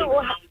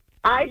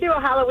 I do a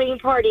Halloween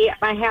party at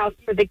my house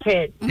for the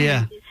kids.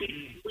 Yeah.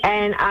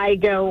 And I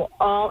go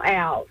all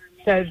out.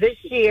 So this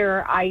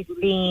year I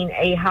seen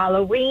a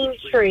Halloween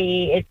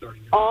tree. It's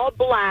all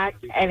black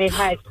and it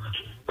has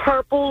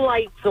purple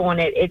lights on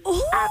it. It's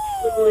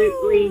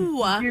absolutely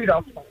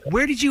beautiful.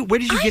 Where did you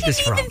get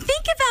this from? I didn't even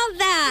think about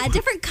that. A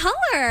different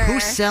color. Who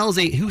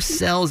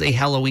sells a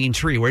Halloween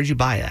tree? Where did you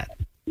buy that?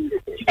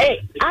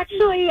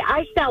 Actually,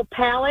 I sell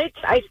pallets.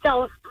 I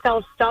sell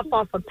stuff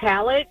off of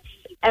pallets.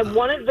 And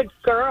one of the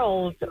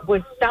girls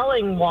was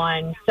selling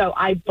one, so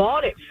I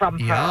bought it from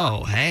her.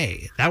 Oh,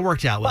 hey, that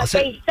worked out well. But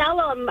they sell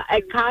them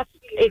at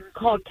it's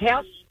called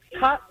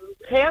Castway.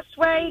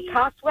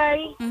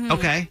 Mm-hmm.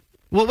 Okay.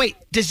 Well, wait.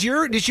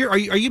 Are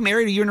you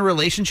married? Are you in a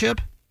relationship?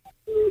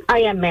 I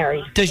am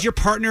married. Does your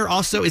partner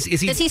also does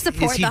he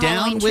support the down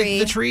Halloween with tree?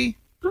 the tree?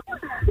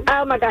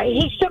 Oh my God,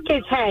 he shook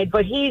his head,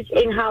 but he's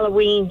in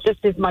Halloween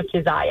just as much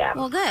as I am.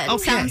 Well, good.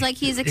 Okay. Sounds like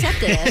he's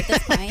accepted it at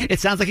this point. It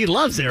sounds like he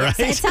loves it, right?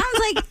 It sounds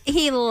like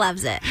he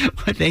loves it.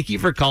 Thank you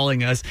for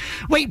calling us.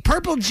 Wait,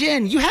 Purple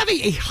Jen, you have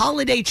a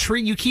holiday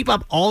tree you keep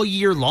up all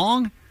year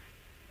long?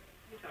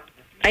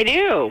 I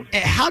do.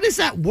 How does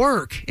that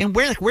work? And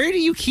where do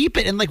you keep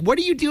it? And what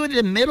do you do in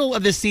the middle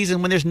of the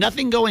season when there's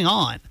nothing going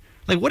on?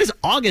 What does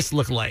August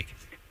look like?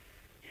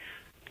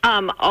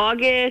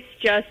 August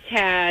just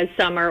has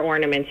summer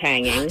ornaments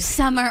hanging.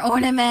 Summer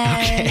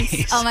ornaments.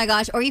 Okay. Oh my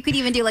gosh. Or you could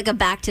even do a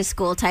back to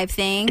school type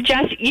thing.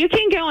 Jess, you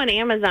can go on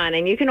Amazon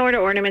and you can order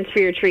ornaments for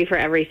your tree for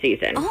every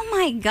season. Oh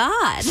my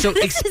God. So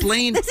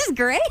explain. This is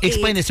great.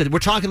 Explain this. We're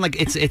talking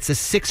it's a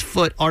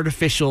 6-foot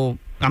artificial.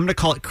 I'm going to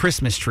call it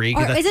Christmas tree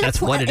because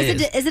that's what it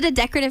is. Is it a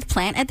decorative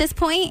plant at this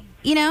point?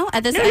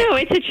 At this. No,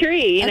 it's a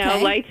tree.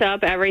 Okay. Lights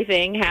up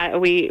everything.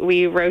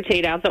 We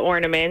rotate out the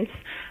ornaments.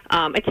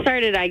 It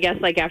started, I guess,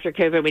 after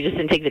COVID, we just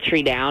didn't take the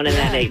tree down, and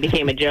then it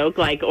became a joke,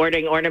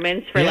 ordering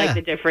ornaments for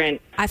the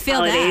different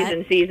holidays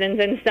and seasons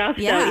and stuff.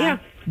 Yeah. So yeah.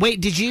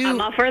 Wait,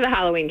 I'm all for the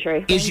Halloween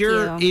tree. Is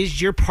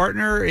your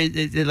partner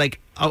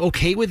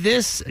okay with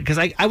this? Because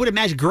I would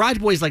imagine Garage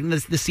Boys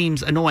this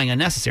seems annoying,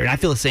 unnecessary, and I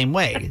feel the same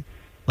way.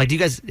 Do you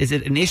guys? Is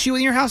it an issue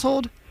in your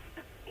household?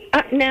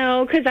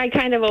 No, because I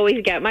kind of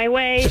always get my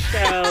way,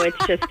 so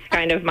it's just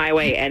kind of my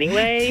way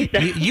anyway. So.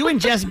 You and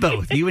Jess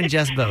both. Yeah.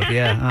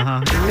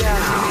 Now.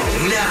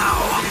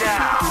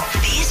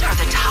 These are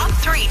the top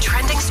 3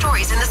 trending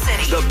stories in the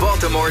city. The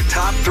Baltimore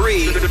Top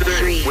 3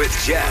 with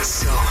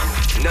Jess.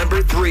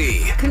 Number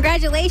 3.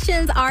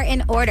 Congratulations are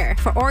in order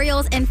for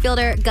Orioles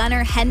infielder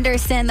Gunnar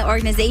Henderson. The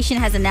organization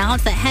has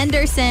announced that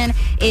Henderson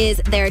is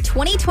their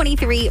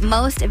 2023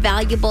 most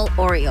valuable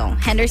Oriole.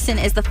 Henderson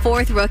is the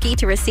 4th rookie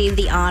to receive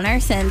the honor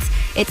since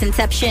its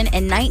inception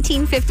in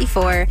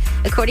 1954.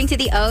 According to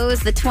the O's,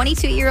 the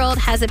 22-year-old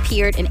has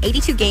appeared in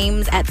 82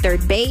 games at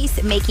third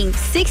base, making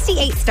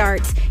 68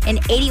 starts in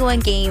 81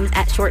 games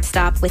at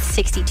shortstop with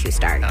 62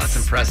 starts. Oh, that's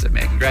impressive,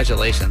 man.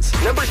 Congratulations.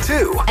 Number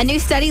 2. A new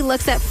study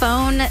looks at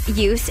phone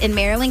use in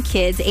Maryland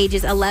kids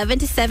ages 11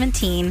 to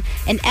 17.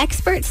 An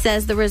expert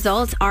says the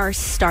results are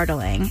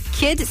startling.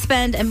 Kids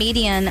spend a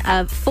median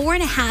of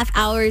 4.5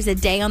 hours a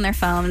day on their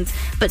phones,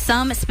 but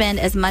some spend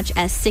as much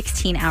as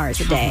 16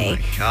 hours a day. Oh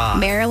my God.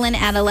 Maryland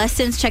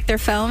adolescents check their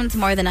phones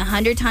more than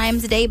 100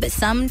 times a day, but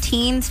some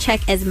teens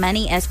check as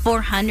many as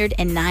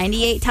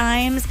 498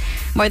 times.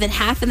 More than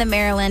half of the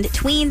Maryland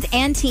tweens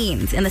and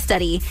teens in the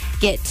study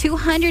get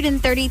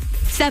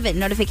 237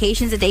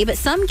 notifications a day, but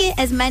some get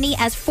as many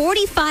as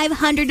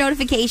 4,500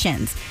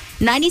 notifications.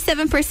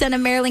 97%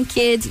 of Maryland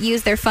kids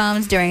use their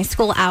phones during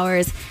school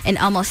hours, and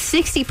almost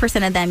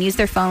 60% of them use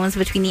their phones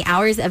between the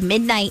hours of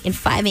midnight and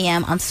 5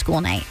 a.m. on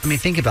school nights. I mean,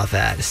 think about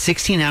that.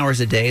 16 hours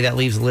a day, that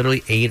leaves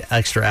literally 8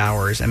 extra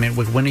hours. I mean,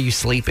 when are you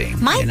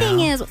sleeping? My thing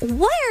is,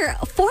 what are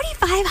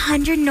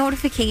 4,500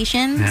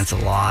 notifications? That's a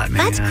lot,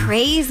 man. That's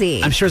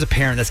crazy. I'm sure as a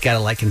parent, that's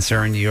got to,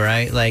 concern you,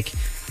 right?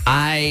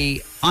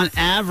 On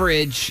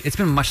average, it's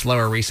been much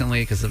lower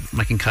recently because of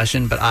my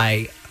concussion, but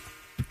I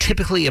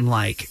typically am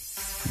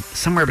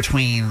somewhere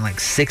between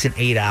 6 and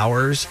 8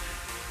 hours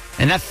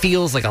And that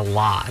feels like a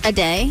lot. A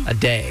day? A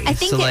day. I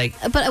think,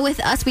 but with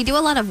us, we do a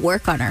lot of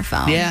work on our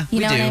phone. Yeah, you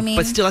we know do. what I mean?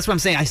 But still, that's what I'm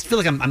saying. I feel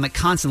like I'm like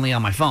constantly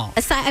on my phone.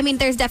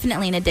 There's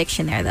definitely an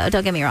addiction there, though.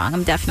 Don't get me wrong.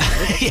 I'm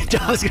definitely.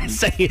 I was going to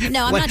say.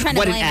 No, I'm not trying to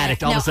what blame an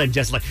addict. it. All of a sudden,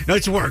 just like, no,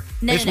 it's work.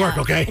 It's work,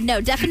 okay?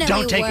 No, definitely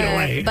Don't take work, it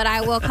away. But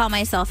I will call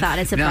myself out.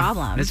 It's a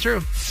problem. It's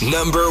true.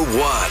 Number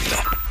 1.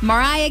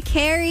 Mariah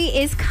Carey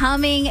is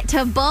coming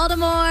to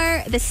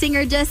Baltimore. The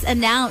singer just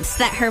announced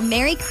that her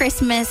Merry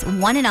Christmas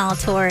One and All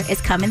tour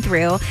is coming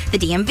through the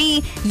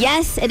DMV.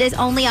 Yes, it is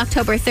only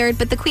October 3rd,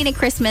 but the Queen of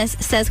Christmas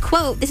says,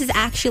 quote, this is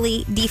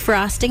actually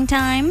defrosting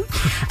time.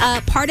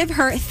 Part of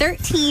her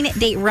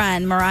 13-date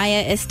run,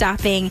 Mariah is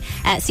stopping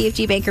at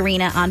CFG Bank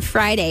Arena on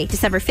Friday,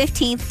 December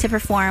 15th, to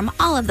perform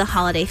all of the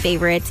holiday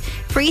favorites.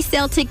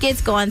 Pre-sale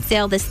tickets go on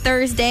sale this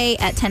Thursday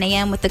at 10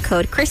 a.m. with the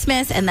code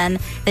Christmas, and then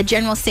the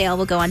general sale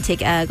will go on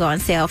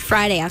sale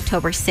Friday,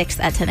 October 6th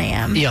at 10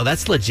 a.m. Yo,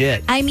 that's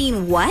legit. I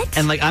mean, what?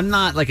 And like, I'm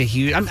not like a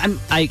huge.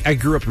 I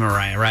grew up in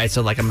Mariah, right?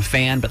 So like, I'm a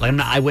fan, but like,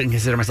 I wouldn't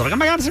consider myself like, oh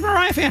my God, I'm a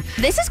Mariah fan.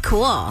 This is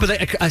cool. But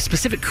like a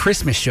specific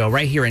Christmas show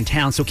right here in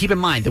town. So keep in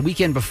mind, the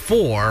weekend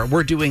before,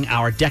 we're doing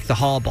our Deck the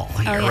Hall ball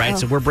here, right?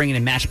 So we're bringing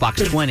in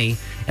Matchbox 20,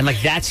 and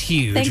like that's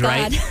huge, Thank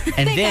right? God.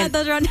 And Thank God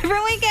those are on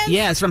different weekends.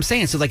 Yeah, that's what I'm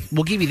saying. So like,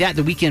 we'll give you that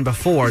the weekend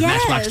before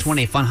Matchbox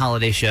 20, a fun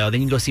holiday show.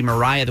 Then you can go see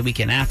Mariah the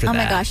weekend after that. Oh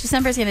my gosh,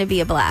 December's going to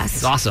be a blast.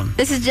 It's awesome.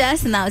 This is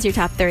Jess, and that was your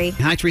top 3.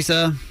 Hi,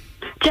 Teresa.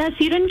 Jess,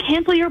 you didn't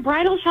cancel your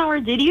bridal shower,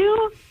 did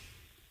you?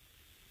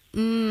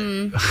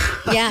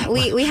 Yeah,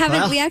 we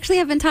haven't. We actually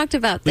haven't talked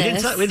about this. We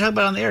didn't talk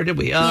about it on the air, did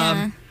we?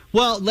 Yeah.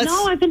 Well, let's.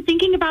 No, I've been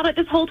thinking about it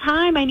this whole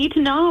time. I need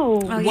to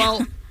know.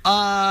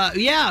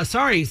 Yeah.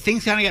 Sorry,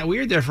 things kind of got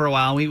weird there for a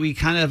while. We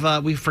kind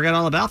of we forgot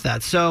all about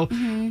that. So,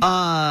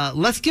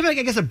 let's give, I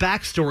guess, a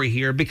backstory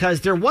here,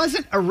 because there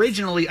wasn't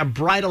originally a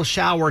bridal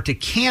shower to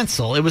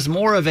cancel. It was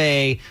more of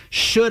a,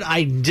 should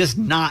I just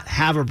not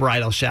have a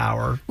bridal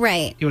shower?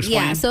 Right. You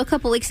explain? Yeah. So a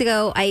couple weeks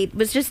ago, I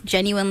was just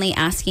genuinely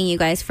asking you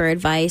guys for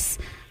advice.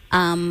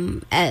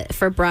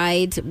 For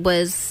brides,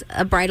 was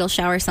a bridal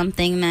shower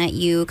something that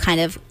you kind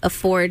of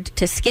afford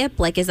to skip?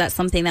 Like, is that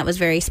something that was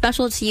very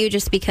special to you?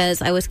 Just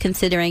because I was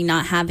considering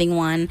not having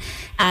one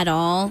at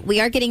all.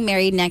 We are getting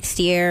married next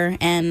year,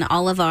 and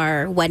all of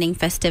our wedding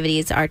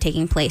festivities are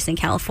taking place in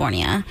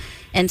California.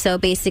 And so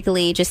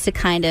basically, just to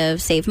kind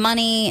of save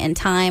money and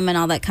time and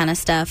all that kind of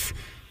stuff,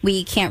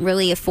 we can't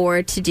really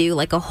afford to do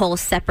like a whole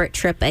separate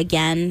trip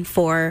again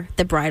for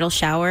the bridal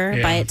shower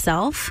by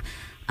itself.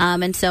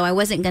 And so I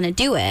wasn't going to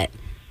do it.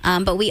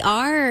 But we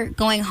are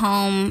going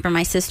home for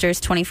my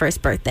sister's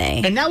 21st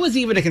birthday. And that was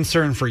even a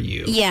concern for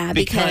you. Yeah,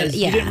 because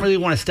you didn't really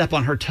want to step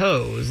on her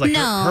toes. Like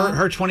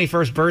her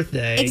 21st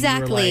birthday.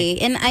 Exactly.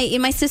 Like,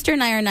 and my sister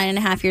and I are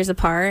 9.5 years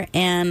apart.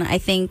 And I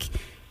think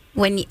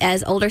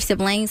as older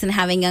siblings and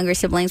having younger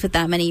siblings with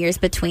that many years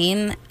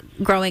between,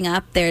 growing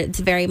up, it's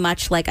very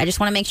much like, I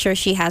just want to make sure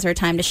she has her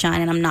time to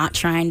shine, and I'm not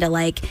trying to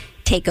like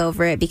take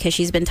over it, because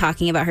she's been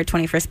talking about her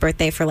 21st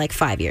birthday for like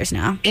 5 years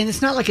now. And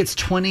it's not like it's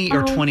 20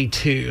 or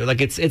 22.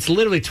 Like it's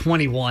literally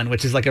 21,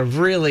 which is like a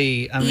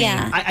really,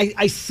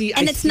 I see.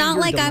 And it's not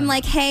like I'm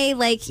like, hey,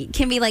 like,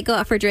 can we like go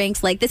out for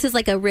drinks? Like, this is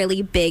like a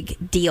really big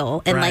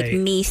deal and like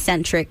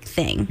me-centric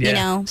thing, you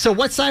know? So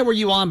what side were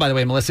you on, by the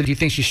way, Melissa? Do you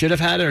think she should have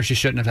had it or she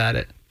shouldn't have had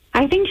it?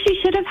 I think she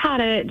should have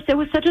had it. It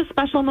was such a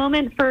special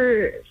moment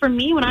for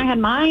me when I had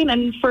mine,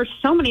 and for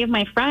so many of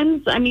my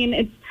friends. I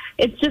mean,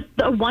 it's just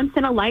a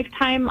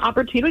once-in-a-lifetime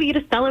opportunity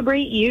to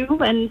celebrate you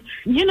and,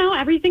 you know,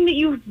 everything that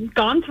you've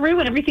gone through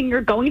and everything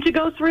you're going to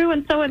go through.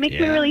 And so it makes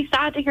me really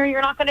sad to hear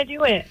you're not going to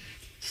do it.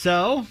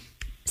 So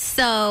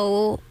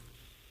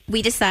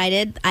we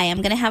decided I am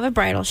going to have a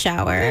bridal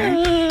shower.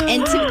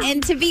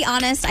 And to be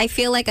honest, I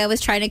feel like I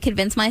was trying to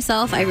convince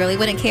myself I really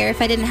wouldn't care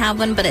if I didn't have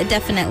one, but it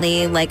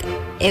definitely, like,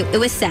 it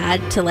was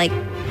sad to, like,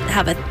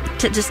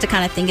 just to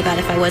kind of think about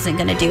if I wasn't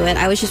going to do it.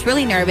 I was just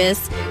really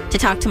nervous to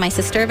talk to my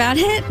sister about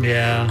it.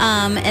 Yeah.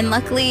 And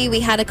luckily we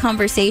had a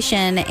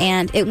conversation,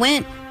 and it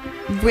went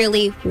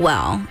really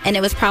well, and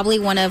it was probably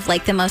one of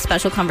like the most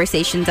special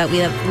conversations that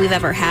we've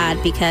ever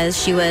had,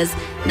 because she was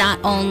not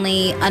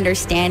only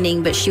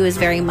understanding, but she was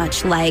very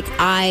much like,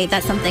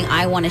 that's something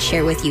I want to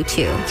share with you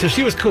too. So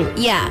she was cool.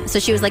 Yeah. So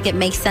she was like, it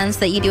makes sense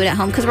that you do it at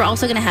home, because we're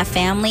also going to have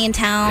family in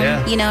town.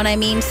 Yeah. You know what I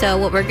mean? So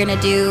what we're going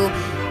to do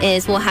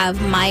is we'll have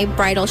my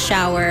bridal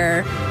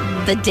shower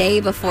the day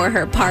before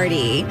her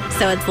party,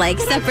 so it's like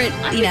separate.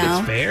 I think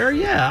it's fair.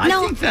 Yeah, I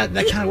think that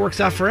kind of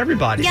works out for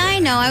everybody. Yeah, I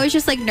know. I was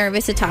just like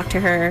nervous to talk to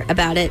her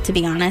about it, to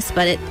be honest,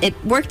 but it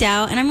worked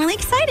out, and I'm really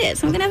excited.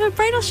 So I'm gonna have a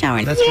bridal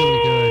shower. That's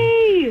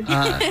really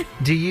good.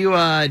 Do you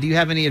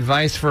have any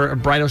advice for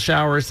bridal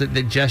showers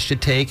that Jess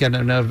should take? I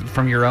don't know,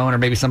 from your own or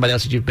maybe somebody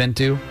else that you've been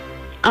to.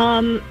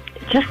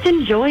 Just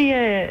enjoy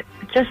it.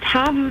 Just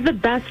have the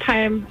best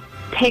time.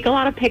 Take a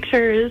lot of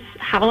pictures.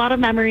 Have a lot of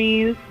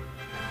memories.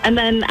 And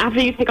then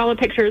after you take all the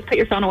pictures, put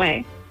your phone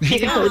away. You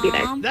can totally be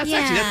there. That's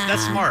actually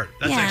that's smart.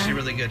 That's actually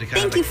really good to kind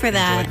of Thank you for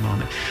that. enjoy the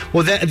moment.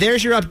 Well,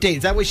 there's your update.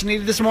 Is that what you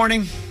needed this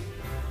morning?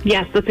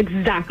 Yes, that's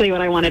exactly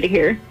what I wanted to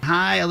hear.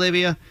 Hi,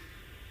 Olivia.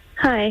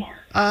 Hi.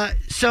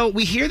 So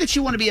we hear that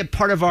you want to be a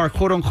part of our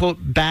quote-unquote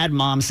bad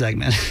mom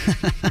segment.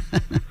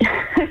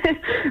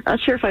 Not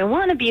sure if I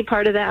want to be a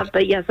part of that,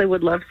 but yes, I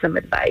would love some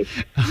advice.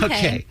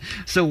 Okay.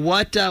 So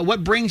what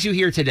brings you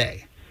here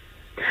today?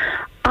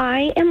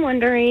 I am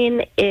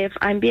wondering if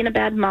I'm being a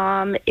bad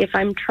mom, if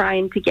I'm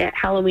trying to get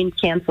Halloween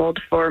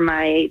canceled for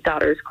my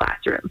daughter's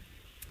classroom.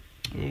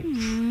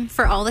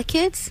 For all the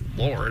kids?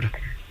 Lord.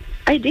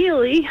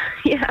 Ideally,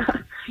 yeah.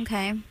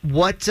 Okay.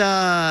 What's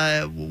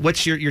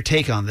your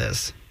take on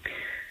this?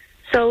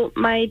 So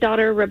my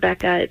daughter,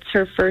 Rebecca, it's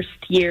her first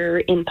year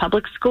in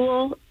public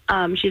school.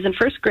 She's in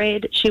first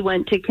grade. She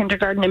went to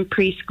kindergarten and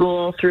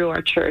preschool through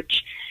our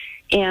church.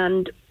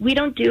 And we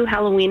don't do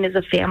Halloween as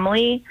a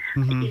family.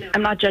 Mm-hmm.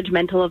 I'm not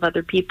judgmental of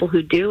other people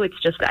who do. It's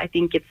just I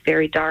think it's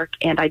very dark,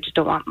 and I just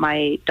don't want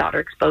my daughter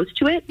exposed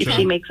to it. If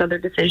she makes other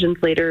decisions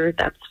later,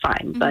 that's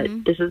fine.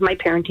 But this is my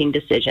parenting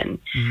decision.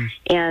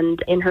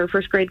 And in her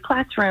first grade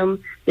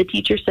classroom, the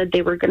teacher said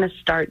they were going to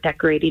start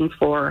decorating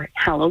for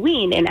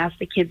Halloween and asked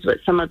the kids what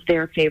some of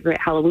their favorite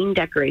Halloween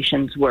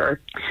decorations were.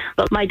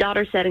 But my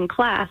daughter said in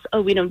class,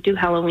 "Oh, we don't do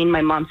Halloween.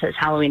 My mom says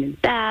Halloween is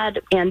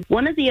bad." And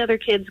one of the other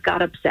kids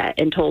got upset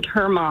and told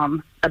her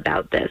mom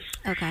about this.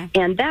 Okay.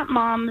 And that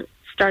mom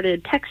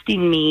started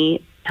texting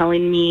me,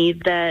 telling me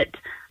that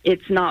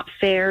it's not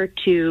fair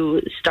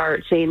to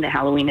start saying that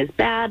Halloween is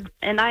bad.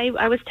 And I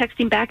was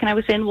texting back and I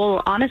was saying,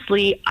 well,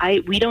 honestly,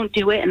 we don't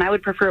do it, and I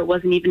would prefer it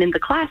wasn't even in the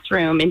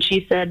classroom. And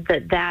she said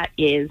that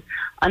is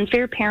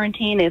unfair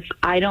parenting if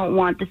I don't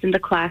want this in the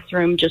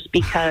classroom just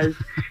because,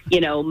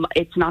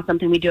 it's not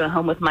something we do at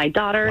home with my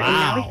daughter. Wow. And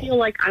now I feel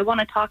like I want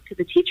to talk to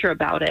the teacher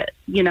about it.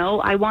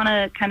 I want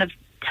to kind of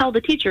tell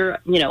the teacher,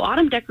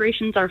 autumn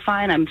decorations are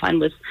fine. I'm fine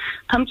with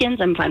pumpkins.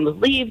 I'm fine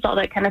with leaves, all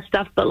that kind of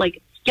stuff. But like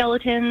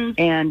skeletons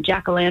and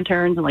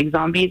jack-o'-lanterns and like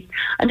zombies,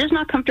 I'm just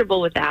not comfortable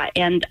with that.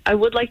 And I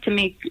would like to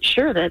make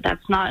sure that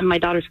that's not in my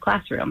daughter's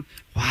classroom.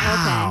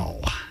 Wow.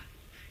 Okay.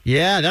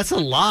 Yeah, that's a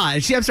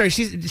lot. She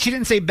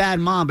didn't say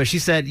bad mom, but she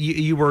said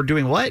you were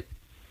doing what?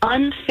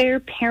 Unfair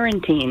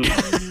parenting.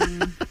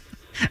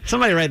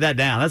 Somebody write that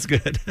down. That's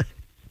good.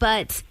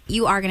 But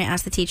you are going to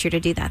ask the teacher to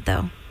do that,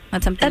 though.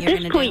 That's something At you're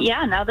going to do. this point,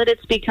 yeah, now that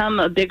it's become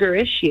a bigger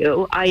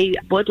issue, I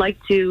would like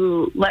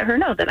to let her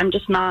know that I'm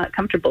just not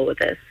comfortable with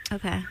this.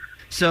 Okay.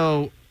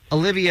 So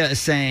Olivia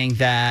is saying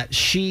that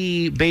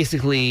she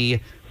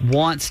basically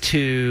wants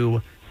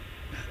to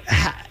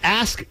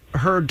ask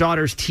her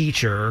daughter's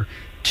teacher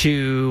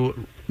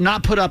to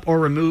not put up or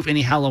remove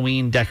any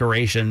Halloween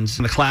decorations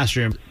in the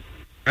classroom.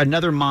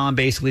 Another mom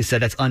basically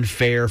said that's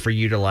unfair for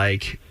you to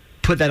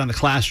put that on the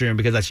classroom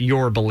because that's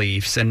your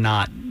beliefs and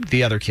not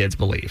the other kids'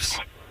 beliefs.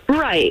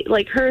 Right.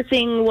 Like her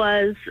thing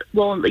was,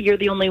 well, you're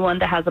the only one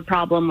that has a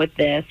problem with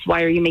this.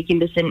 Why are you making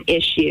this an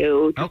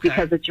issue? Just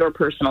because it's your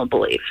personal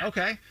belief.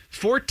 Okay.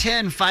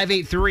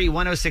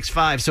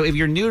 410-583-1065. So if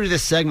you're new to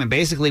this segment,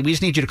 basically we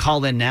just need you to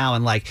call in now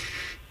and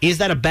is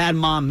that a bad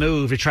mom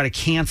move to try to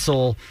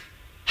cancel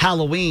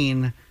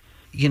Halloween,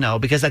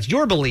 because that's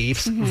your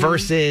beliefs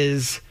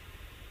versus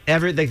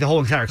the whole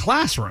entire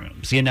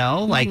classrooms,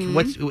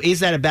 is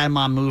that a bad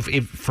mom move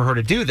for her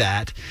to do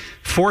that?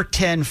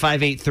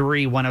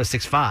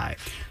 410-583-1065.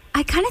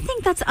 I kind of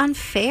think that's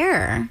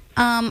unfair.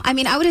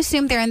 I would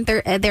assume they're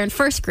in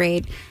first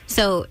grade,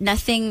 so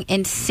nothing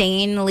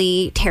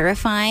insanely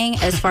terrifying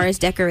as far as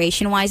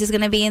decoration-wise is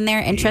going to be in there.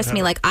 And trust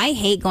me, I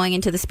hate going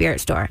into the spirit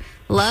store.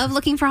 Love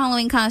looking for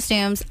Halloween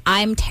costumes.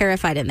 I'm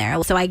terrified in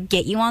there, so I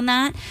get you on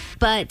that.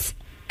 But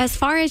as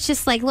far as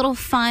just little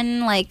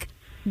fun,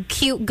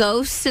 cute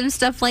ghosts and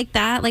stuff like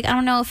that, I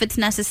don't know if it's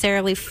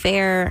necessarily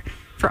fair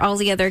for all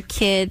the other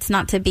kids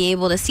not to be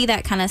able to see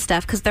that kind of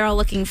stuff because they're all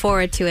looking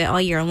forward to it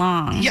all year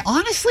long. Yeah,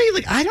 honestly,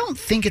 I don't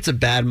think it's a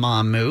bad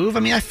mom move.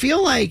 I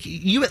feel like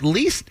you at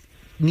least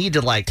need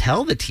to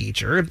tell the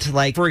teacher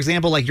to for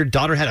example, your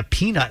daughter had a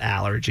peanut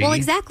allergy. Well,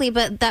 exactly,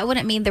 but that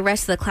wouldn't mean the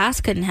rest of the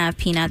class couldn't have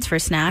peanuts for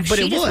snacks. But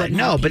she it just would.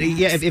 No, but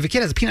if a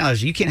kid has a peanut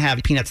allergy, you can't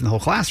have peanuts in the whole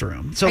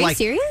classroom. So are you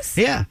serious?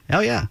 Yeah.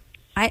 Hell yeah.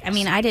 I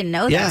didn't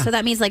know that. Yeah. So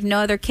that means no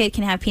other kid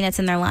can have peanuts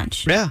in their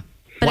lunch. Yeah.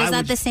 But is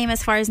that the same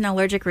as far as an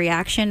allergic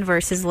reaction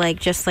versus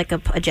just a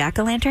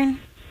jack-o'-lantern?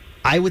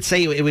 I would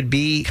say it would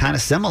be kind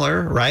of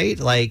similar, right?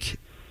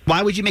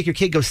 Why would you make your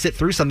kid go sit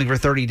through something for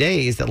 30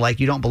 days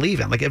that you don't believe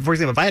in? For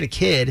example, if I had a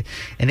kid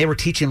and they were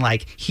teaching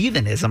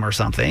heathenism or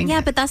something.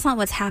 Yeah, but that's not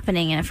what's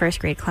happening in a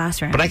first grade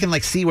classroom. But I can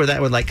see where that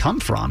would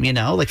come from,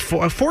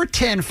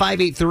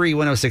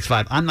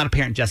 410-583-1065. I'm not a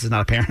parent. Jess is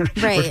not a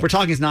parent. Right. We're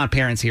talking as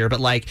non-parents here,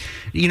 but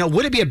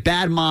would it be a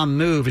bad mom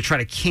move to try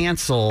to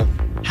cancel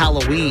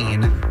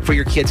Halloween for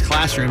your kid's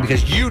classroom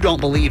because you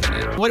don't believe in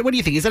it? What do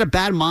you think? Is that a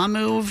bad mom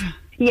move?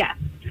 Yes.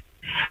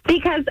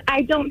 Because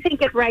I don't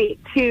think it's right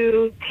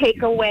to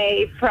take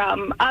away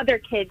from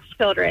other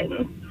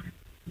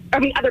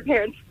other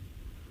parents'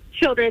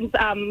 children's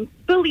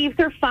beliefs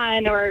or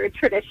fun or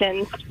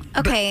traditions.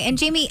 Okay, and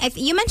Jamie,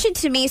 you mentioned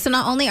to me, so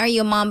not only are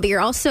you a mom, but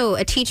you're also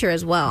a teacher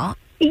as well.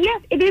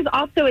 Yes, it is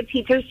also a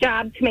teacher's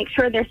job to make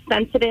sure they're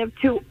sensitive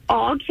to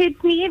all kids'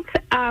 needs.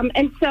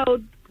 And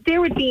so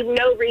there would be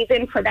no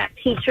reason for that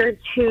teacher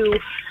to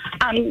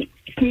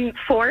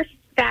force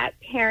that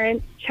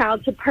parent's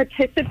child to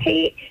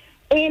participate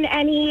in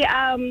any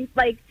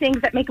things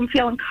that make them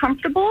feel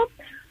uncomfortable.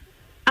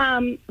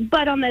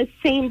 But on the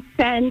same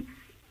sense,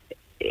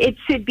 it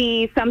should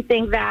be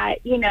something that,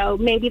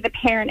 maybe the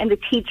parent and the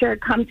teacher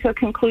come to a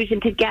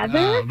conclusion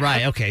together.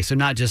 Right. Okay. So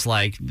not just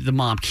like the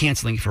mom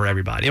canceling for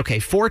everybody. Okay.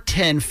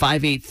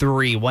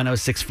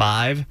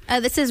 410-583-1065.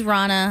 This is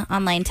Rana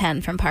on line 10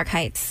 from Park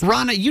Heights.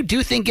 Rana, you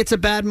do think it's a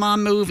bad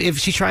mom move if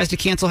she tries to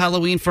cancel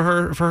Halloween for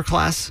her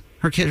class,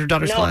 her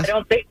daughter's class?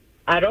 No,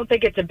 I don't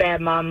think it's a bad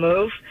mom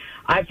move.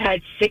 I've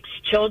had 6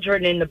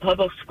 children in the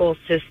public school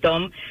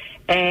system,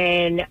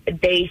 and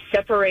they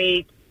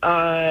separate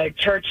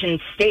church and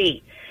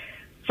state.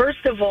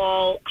 First of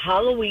all,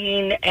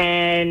 Halloween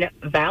and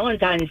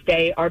Valentine's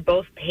Day are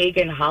both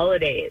pagan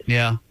holidays.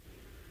 Yeah.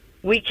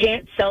 We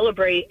can't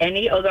celebrate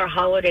any other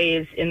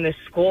holidays in the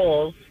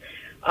schools,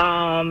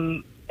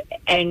 and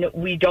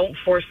we don't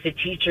force the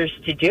teachers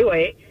to do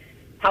it.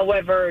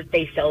 However,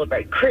 they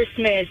celebrate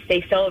Christmas.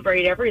 They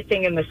celebrate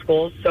everything in the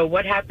schools. So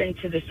what happened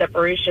to the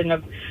separation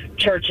of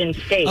church and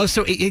state? Oh,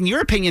 so in your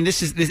opinion,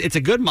 it's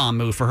a good mom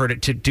move for her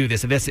to do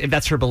this, if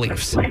that's her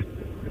beliefs?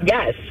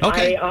 Yes,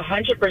 okay. I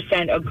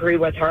 100% agree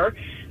with her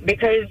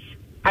because,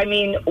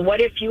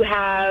 what if you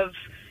have,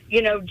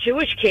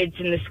 Jewish kids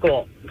in the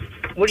school?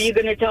 What are you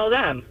going to tell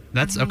them?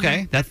 That's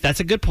okay.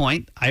 That's a good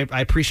point. I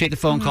appreciate the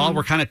phone call.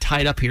 We're kind of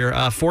tied up here.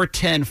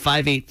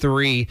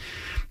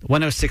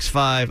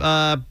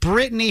 410-583-1065.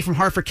 Brittany from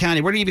Hartford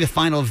County, we're going to give you the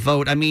final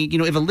vote.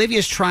 If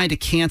Olivia's trying to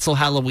cancel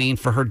Halloween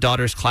for her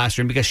daughter's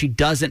classroom because she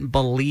doesn't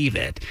believe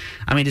it,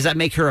 does that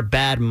make her a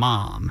bad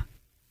mom?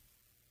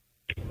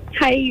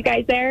 Hi, you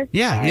guys there?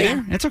 Yeah, you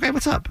there? It's okay.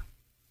 What's up?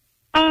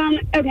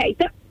 Okay,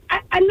 so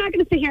I'm not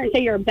going to sit here and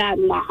say you're a bad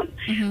mom,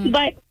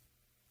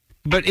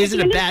 but is it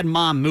a bad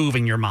mom move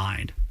in your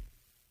mind?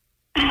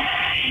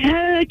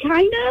 Kind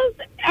of.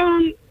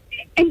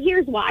 And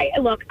here's why.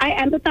 Look, I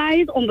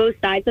empathize on both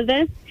sides of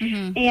this,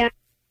 and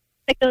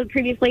like the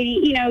previous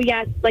lady,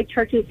 yes, like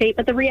church and state,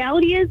 but the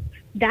reality is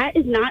that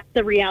is not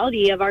the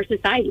reality of our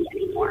society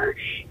anymore.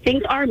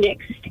 Things are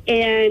mixed.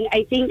 And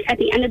I think at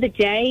the end of the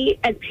day,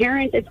 as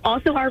parents, it's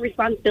also our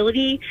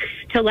responsibility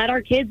to let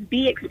our kids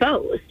be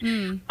exposed.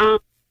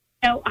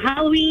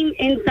 Halloween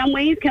in some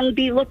ways can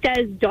be looked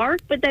as dark,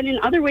 but then in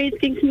other ways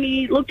things can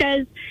be looked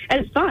as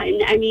fun.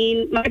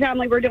 My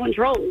family were doing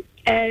trolls,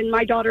 and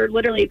my daughter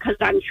literally, because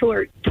I'm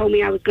short, told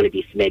me I was going to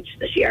be smidged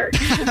this year.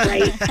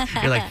 Right?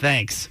 You're like,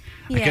 thanks.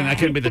 Yeah. I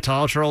couldn't be the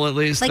tall troll at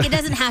least. Like, it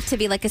doesn't have to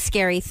be like a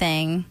scary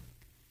thing.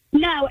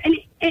 No,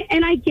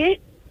 and I get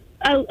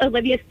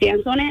Olivia's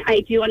stance on it. I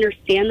do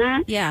understand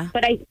that. Yeah.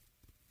 But at the end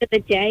of the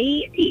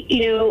day,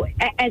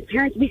 as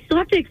parents, we still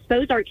have to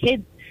expose our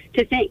kids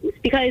to things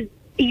because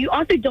you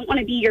also don't want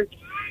to be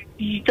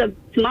the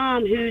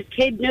mom whose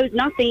kid knows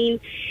nothing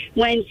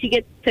when she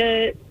gets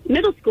to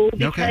middle school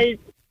because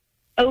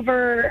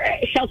over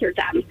sheltered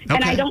them. Okay.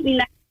 And I don't mean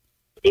that,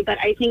 but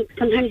I think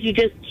sometimes you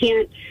just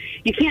can't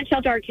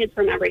shelter our kids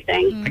from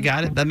everything. I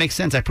got it. That makes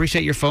sense. I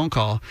appreciate your phone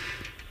call.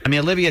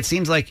 Olivia, it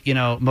seems like,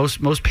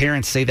 most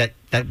parents say that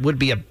would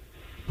be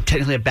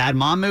technically a bad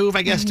mom move,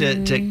 I guess,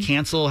 to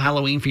cancel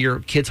Halloween for your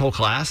kid's whole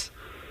class.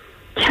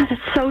 Yeah,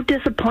 that's so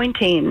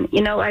disappointing.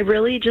 I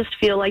really just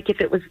feel like if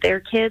it was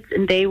their kids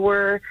and they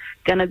were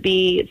going to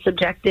be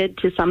subjected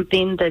to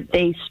something that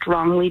they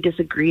strongly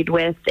disagreed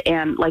with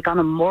and like on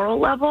a moral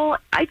level,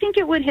 I think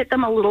it would hit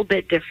them a little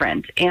bit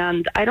different.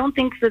 And I don't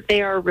think that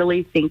they are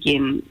really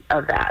thinking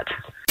of that.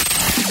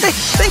 Hey,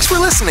 thanks for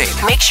listening.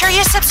 Make sure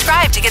you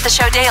subscribe to get the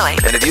show daily.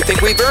 And if you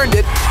think we've earned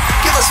it,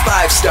 give us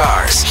 5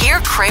 stars. Hear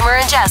Kramer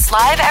and Jess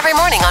live every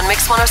morning on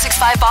Mix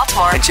 106.5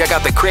 Baltimore. And check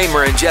out the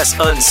Kramer and Jess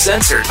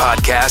Uncensored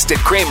podcast at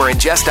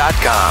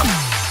kramerandjess.com.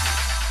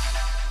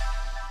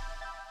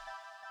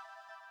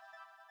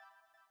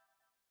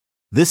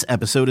 This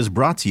episode is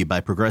brought to you by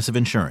Progressive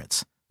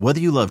Insurance. Whether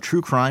you love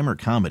true crime or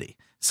comedy,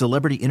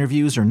 celebrity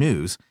interviews or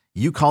news,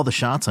 you call the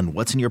shots on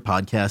what's in your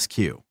podcast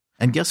queue.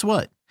 And guess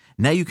what?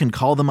 Now you can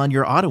call them on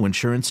your auto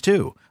insurance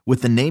too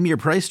with the Name Your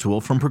Price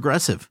tool from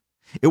Progressive.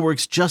 It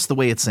works just the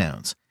way it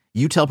sounds.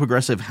 You tell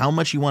Progressive how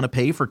much you want to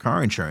pay for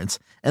car insurance,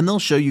 and they'll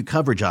show you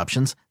coverage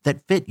options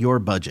that fit your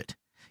budget.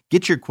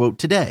 Get your quote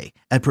today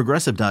at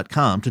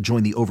Progressive.com to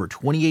join the over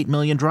 28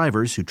 million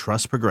drivers who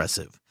trust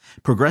Progressive.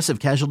 Progressive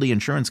Casualty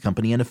Insurance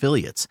Company and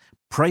Affiliates.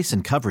 Price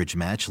and coverage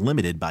match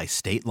limited by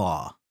state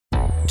law.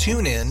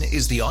 TuneIn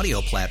is the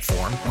audio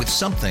platform with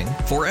something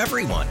for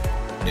everyone.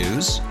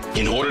 News.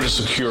 In order to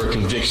secure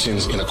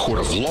convictions in a court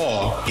of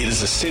law, it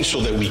is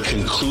essential that we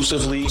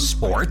conclusively.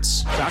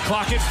 Sports. Shot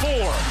clock at 4.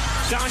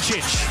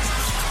 Doncic.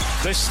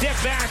 The step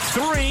back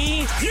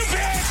 3. You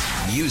bet.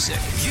 Music.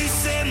 You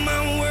set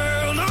my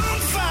world on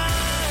fire.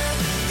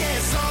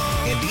 Yes,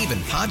 and even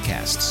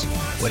podcasts.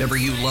 Whatever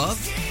you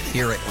love,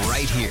 hear it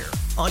right here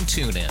on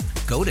TuneIn.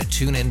 Go to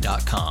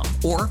TuneIn.com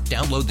or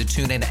download the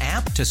TuneIn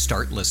app to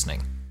start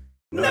listening.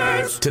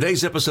 Nerds.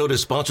 Today's episode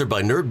is sponsored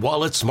by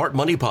NerdWallet's Smart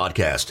Money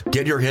Podcast.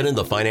 Get your head in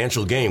the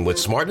financial game with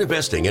smart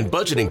investing and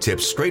budgeting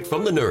tips straight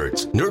from the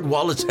nerds.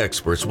 NerdWallet's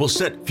experts will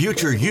set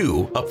future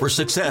you up for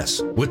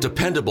success with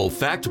dependable,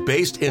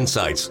 fact-based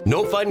insights.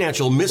 No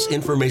financial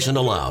misinformation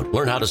allowed.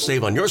 Learn how to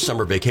save on your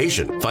summer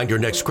vacation, find your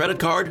next credit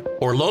card,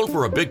 or loan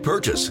for a big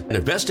purchase, and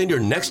invest in your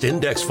next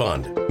index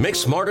fund. Make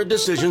smarter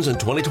decisions in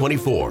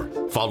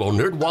 2024. Follow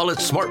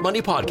NerdWallet's Smart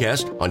Money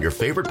Podcast on your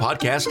favorite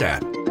podcast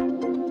app.